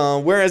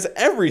 Whereas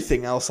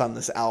everything else on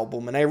this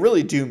album, and I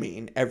really do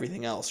mean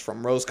everything else,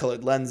 from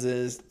Rose-Colored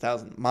Lenses,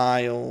 1,000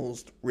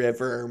 Miles,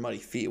 River, Muddy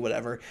Feet,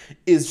 whatever,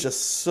 is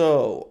just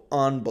so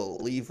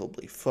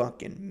unbelievably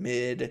fucking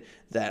mid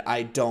that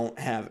I don't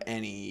have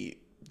any,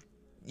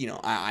 you know,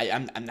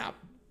 I'm not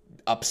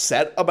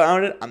upset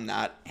about it. I'm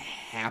not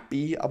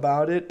happy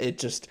about it. It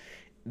just...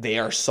 they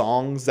are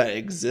songs that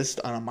exist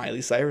on a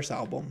Miley Cyrus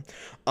album.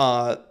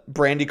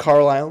 Brandi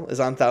Carlile is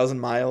on 1,000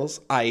 Miles.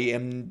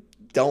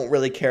 Don't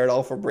really care at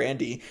all for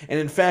Brandi. And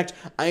in fact,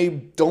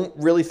 I don't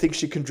really think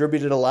she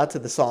contributed a lot to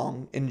the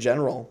song in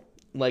general.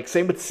 Like,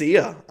 same with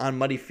Sia on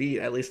Muddy Feet,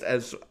 at least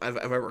as if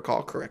I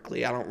recall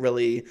correctly. I don't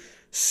really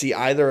see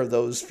either of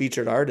those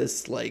featured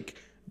artists, like,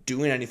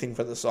 doing anything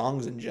for the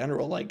songs in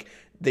general. Like,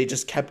 they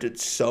just kept it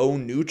so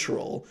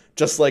neutral,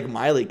 just like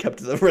Miley kept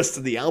the rest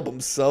of the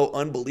album so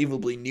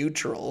unbelievably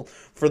neutral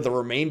for the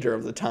remainder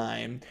of the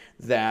time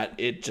that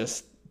it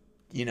just,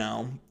 you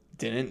know,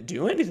 didn't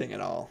do anything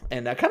at all.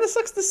 And that kind of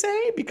sucks to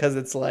say because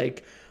it's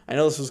like, I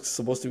know this was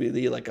supposed to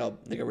be like a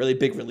really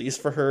big release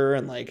for her,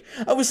 and like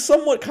I was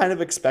somewhat kind of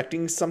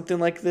expecting something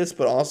like this,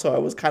 but also I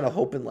was kind of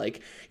hoping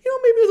like, you know,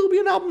 maybe it'll be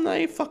an album that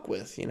I fuck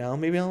with, you know,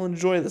 maybe I'll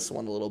enjoy this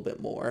one a little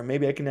bit more,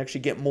 maybe I can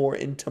actually get more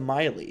into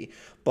Miley,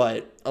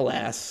 but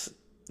alas,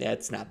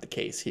 that's not the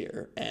case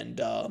here.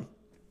 And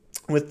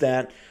with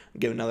that, I'll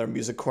give another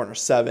Music Corner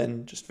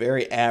 7, just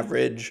very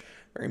average,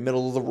 very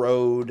middle of the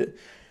road.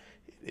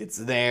 It's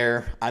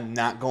there. I'm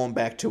not going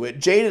back to it.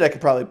 Jaded, I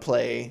could probably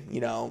play,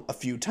 a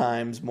few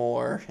times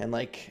more and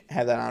like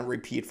have that on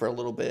repeat for a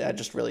little bit. I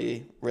just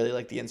really, really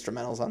like the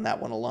instrumentals on that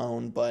one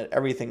alone. But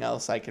everything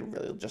else, I could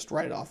really just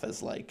write off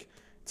as like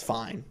it's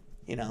fine.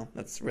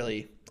 That's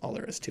really all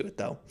there is to it,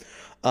 though.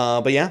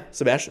 But yeah,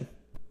 Sebastian.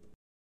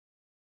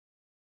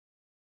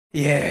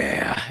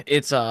 Yeah,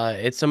 it's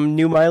some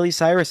new Miley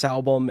Cyrus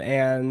album,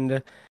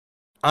 and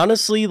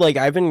honestly, like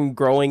I've been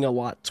growing a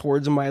lot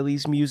towards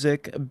Miley's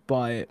music,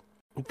 but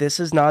this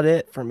is not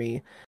it for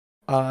me.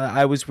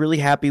 I was really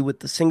happy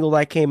with the single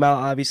that came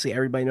out. Obviously,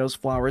 everybody knows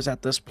Flowers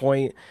at this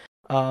point.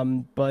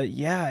 But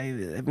yeah,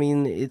 I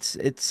mean,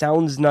 it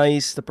sounds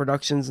nice. The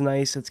production's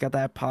nice. It's got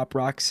that pop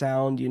rock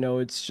sound.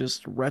 It's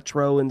just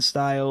retro in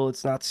style.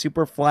 It's not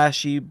super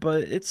flashy,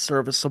 but it's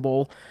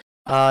serviceable.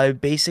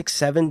 Basic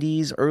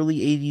 70s, early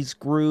 80s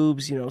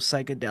grooves,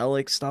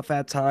 psychedelic stuff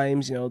at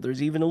times.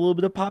 There's even a little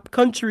bit of pop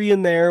country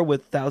in there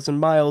with Thousand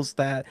Miles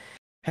that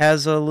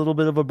has a little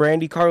bit of a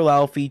Brandy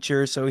Carlisle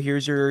feature. So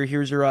here's your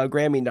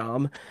Grammy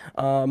nom.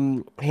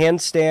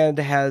 Handstand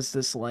has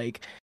this like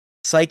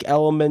psych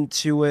element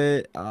to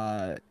it.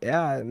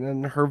 Yeah, and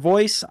then her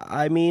voice,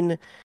 I mean,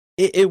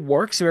 it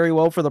works very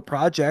well for the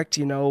project.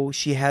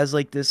 She has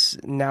like this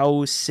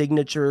now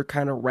signature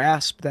kind of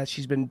rasp that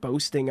she's been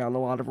boasting on a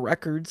lot of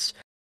records.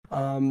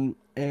 And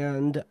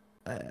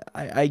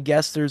I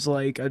guess there's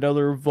like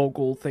another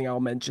vocal thing I'll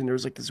mention.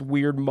 There's like this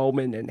weird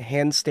moment in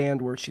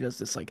Handstand where she does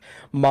this like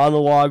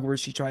monologue where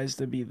she tries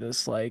to be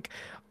this like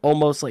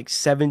almost like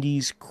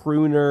 70s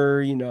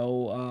crooner,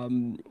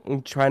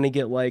 trying to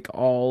get like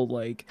all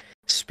like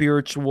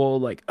spiritual,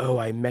 like, oh,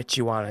 I met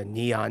you on a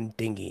neon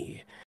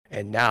dinghy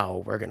and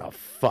now we're gonna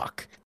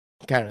fuck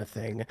kind of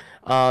thing.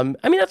 I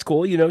mean, that's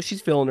cool.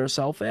 She's feeling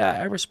herself. Yeah,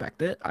 I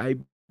respect it.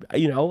 I'm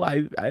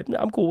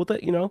cool with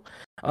it.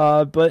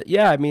 But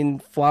yeah, I mean,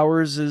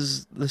 Flowers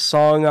is the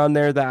song on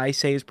there that I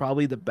say is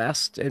probably the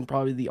best and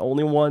probably the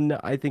only one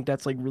I think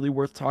that's like really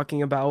worth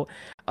talking about.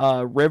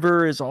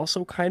 River is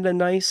also kind of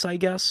nice, I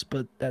guess,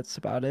 but that's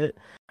about it.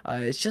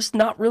 It's just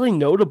not really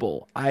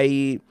notable.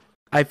 I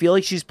feel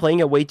like she's playing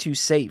it way too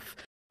safe.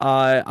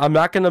 I'm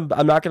not gonna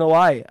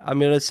lie. I'm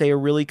gonna say a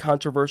really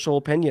controversial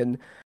opinion.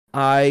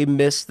 I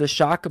miss the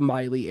Shock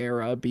Miley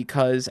era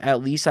because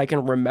at least I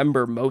can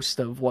remember most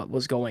of what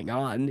was going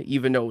on,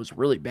 even though it was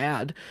really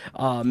bad.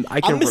 I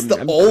I can miss the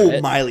remember old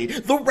it. Miley,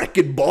 the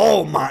Wrecking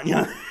Ball,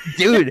 man.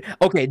 Dude,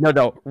 okay,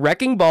 no.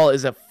 Wrecking Ball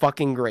is a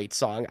fucking great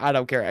song. I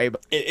don't care.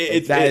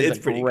 It's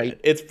pretty good.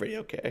 It's pretty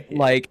okay. Yeah.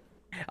 Like,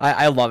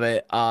 I love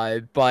it.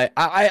 But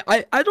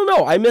I don't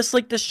know. I miss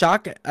like the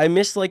shock. I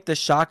miss like the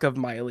shock of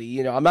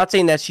Miley. I'm not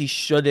saying that she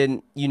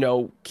shouldn't,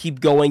 keep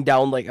going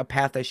down like a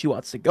path that she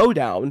wants to go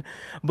down,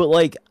 but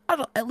like,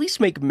 at least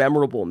make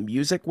memorable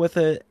music with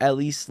it. At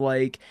least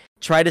like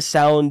try to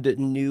sound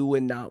new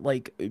and not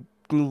like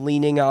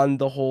leaning on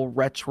the whole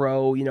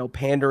retro,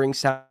 pandering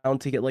sound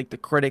to get like the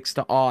critics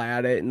to awe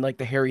at it and like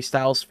the Harry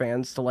Styles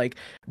fans to like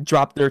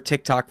drop their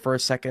TikTok for a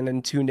second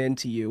and tune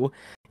into you.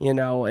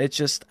 It's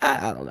just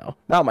I don't know,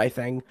 not my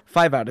thing.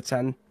 5 out of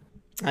 10.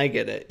 I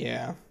get it.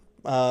 Yeah.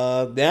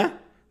 Yeah.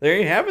 There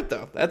you have it,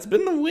 though. That's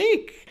been the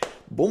week.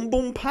 Boom,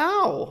 boom,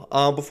 pow.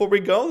 Before we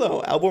go,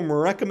 though, album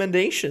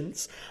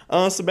recommendations.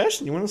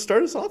 Sebastian, you want to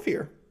start us off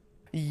here?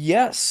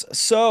 Yes.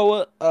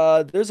 So,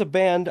 there's a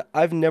band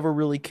I've never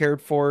really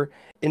cared for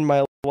in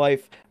my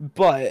life,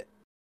 but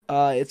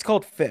it's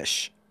called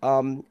Fish.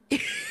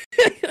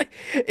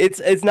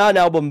 It's not an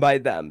album by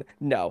them.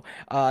 No.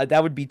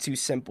 That would be too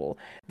simple.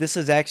 This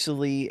is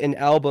actually an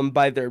album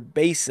by their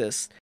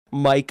bassist,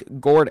 Mike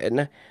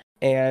Gordon,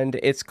 and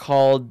it's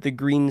called The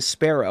Green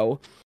Sparrow.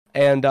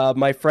 And a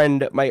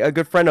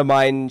good friend of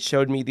mine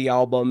showed me the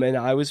album, and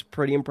I was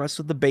pretty impressed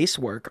with the bass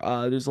work.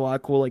 There's a lot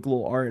of cool like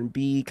little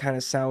R&B kind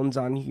of sounds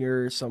on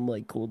here, some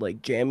like cool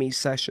like jammy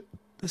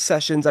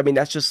sessions. I mean,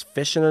 that's just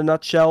Fish in a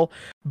nutshell.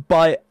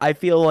 But I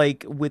feel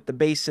like with the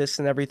bassist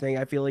and everything,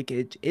 I feel like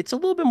it's a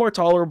little bit more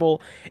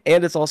tolerable,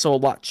 and it's also a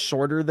lot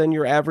shorter than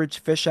your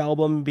average Fish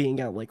album, being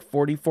at like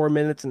 44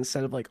 minutes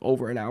instead of like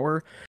over an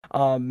hour.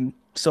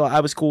 So I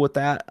was cool with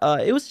that.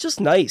 It was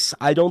just nice.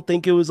 I don't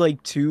think it was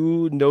like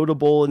too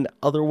notable in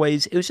other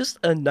ways. It was just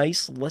a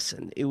nice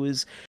listen. It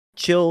was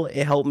chill.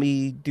 It helped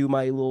me do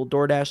my little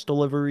DoorDash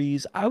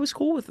deliveries. I was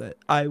cool with it.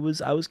 I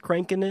was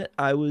cranking it.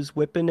 I was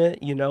whipping it,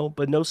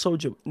 but no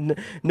Soldier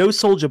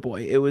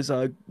Boy. It was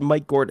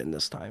Mike Gordon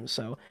this time.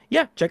 So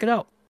yeah, check it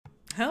out.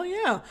 Hell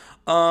yeah.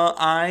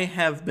 I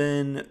have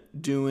been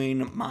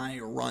doing my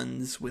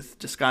runs with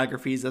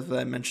discographies, as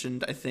I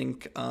mentioned, I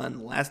think, in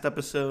the last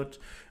episode,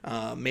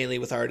 mainly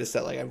with artists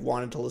that like I've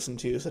wanted to listen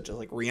to, such as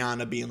like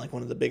Rihanna being like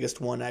one of the biggest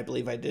one. I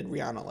believe I did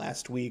Rihanna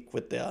last week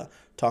with the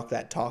Talk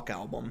That Talk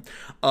album.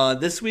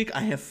 This week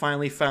I have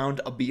finally found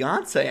a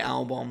Beyonce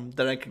album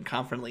that I can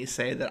confidently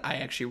say that I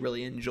actually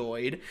really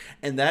enjoyed,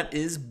 and that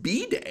is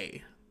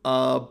B-Day.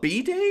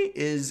 B-Day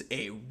is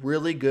a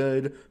really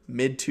good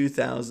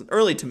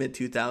early to mid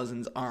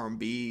 2000s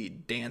R&B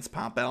dance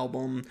pop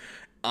album.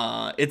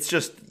 It's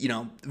just,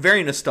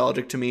 very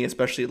nostalgic to me,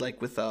 especially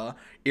like with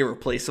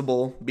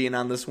Irreplaceable being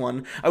on this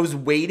one. I was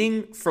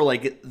waiting for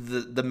like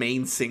the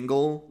main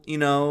single,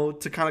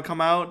 to kind of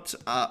come out,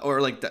 or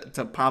like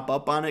to pop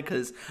up on it,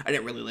 because I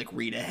didn't really like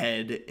read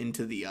ahead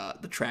into the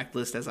track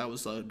list as I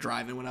was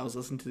driving when I was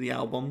listening to the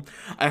album.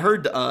 I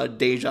heard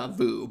Deja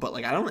Vu, but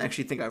like I don't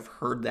actually think I've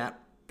heard that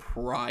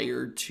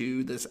prior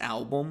to this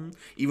album,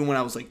 even when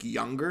I was like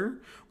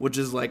younger, which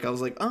is like I was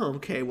like, oh,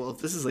 okay, well, if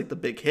this is like the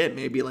big hit,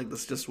 maybe like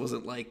this just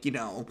wasn't like,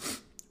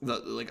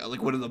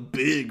 like one of the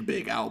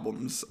big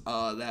albums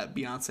that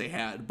Beyonce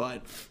had.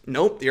 But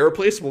nope, The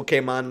Irreplaceable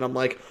came on, and I'm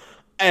like,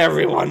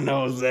 everyone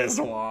knows this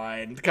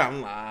one.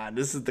 Come on,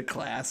 this is the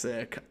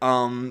classic.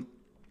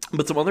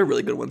 But some other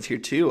really good ones here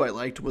too I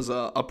liked was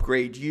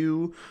Upgrade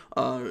You,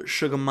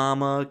 Sugar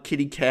Mama,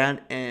 Kitty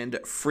Cat, and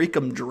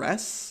Freakum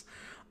Dress.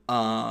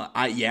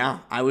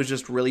 I was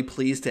just really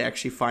pleased to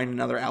actually find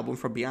another album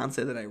from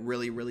Beyonce that I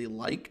really, really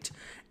liked,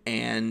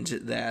 and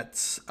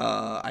that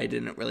I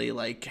didn't really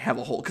like have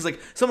a whole, because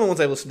like some of the ones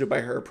I listened to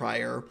by her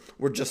prior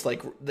were just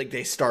like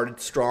they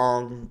started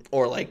strong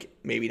or like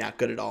maybe not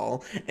good at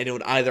all, and it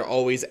would either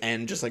always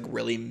end just like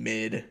really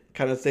mid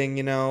kind of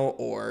thing,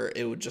 or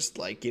it would just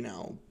like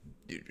didn't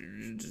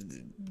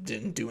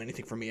do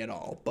anything for me at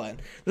all.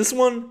 But this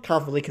one,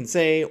 confidently can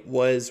say,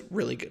 was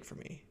really good for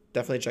me.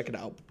 Definitely check it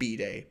out.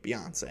 B-Day,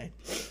 Beyonce.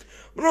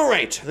 But all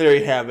right, there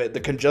you have it. The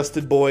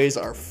Congested Boys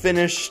are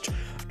finished.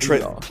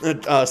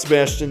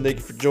 Sebastian, thank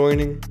you for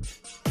joining.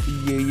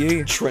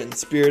 Yeah. Trent and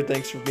Spirit,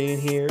 thanks for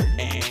being here.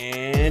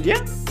 And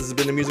yeah, this has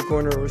been the Music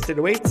Corner with State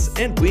Awaits,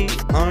 and we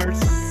are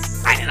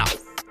signing off.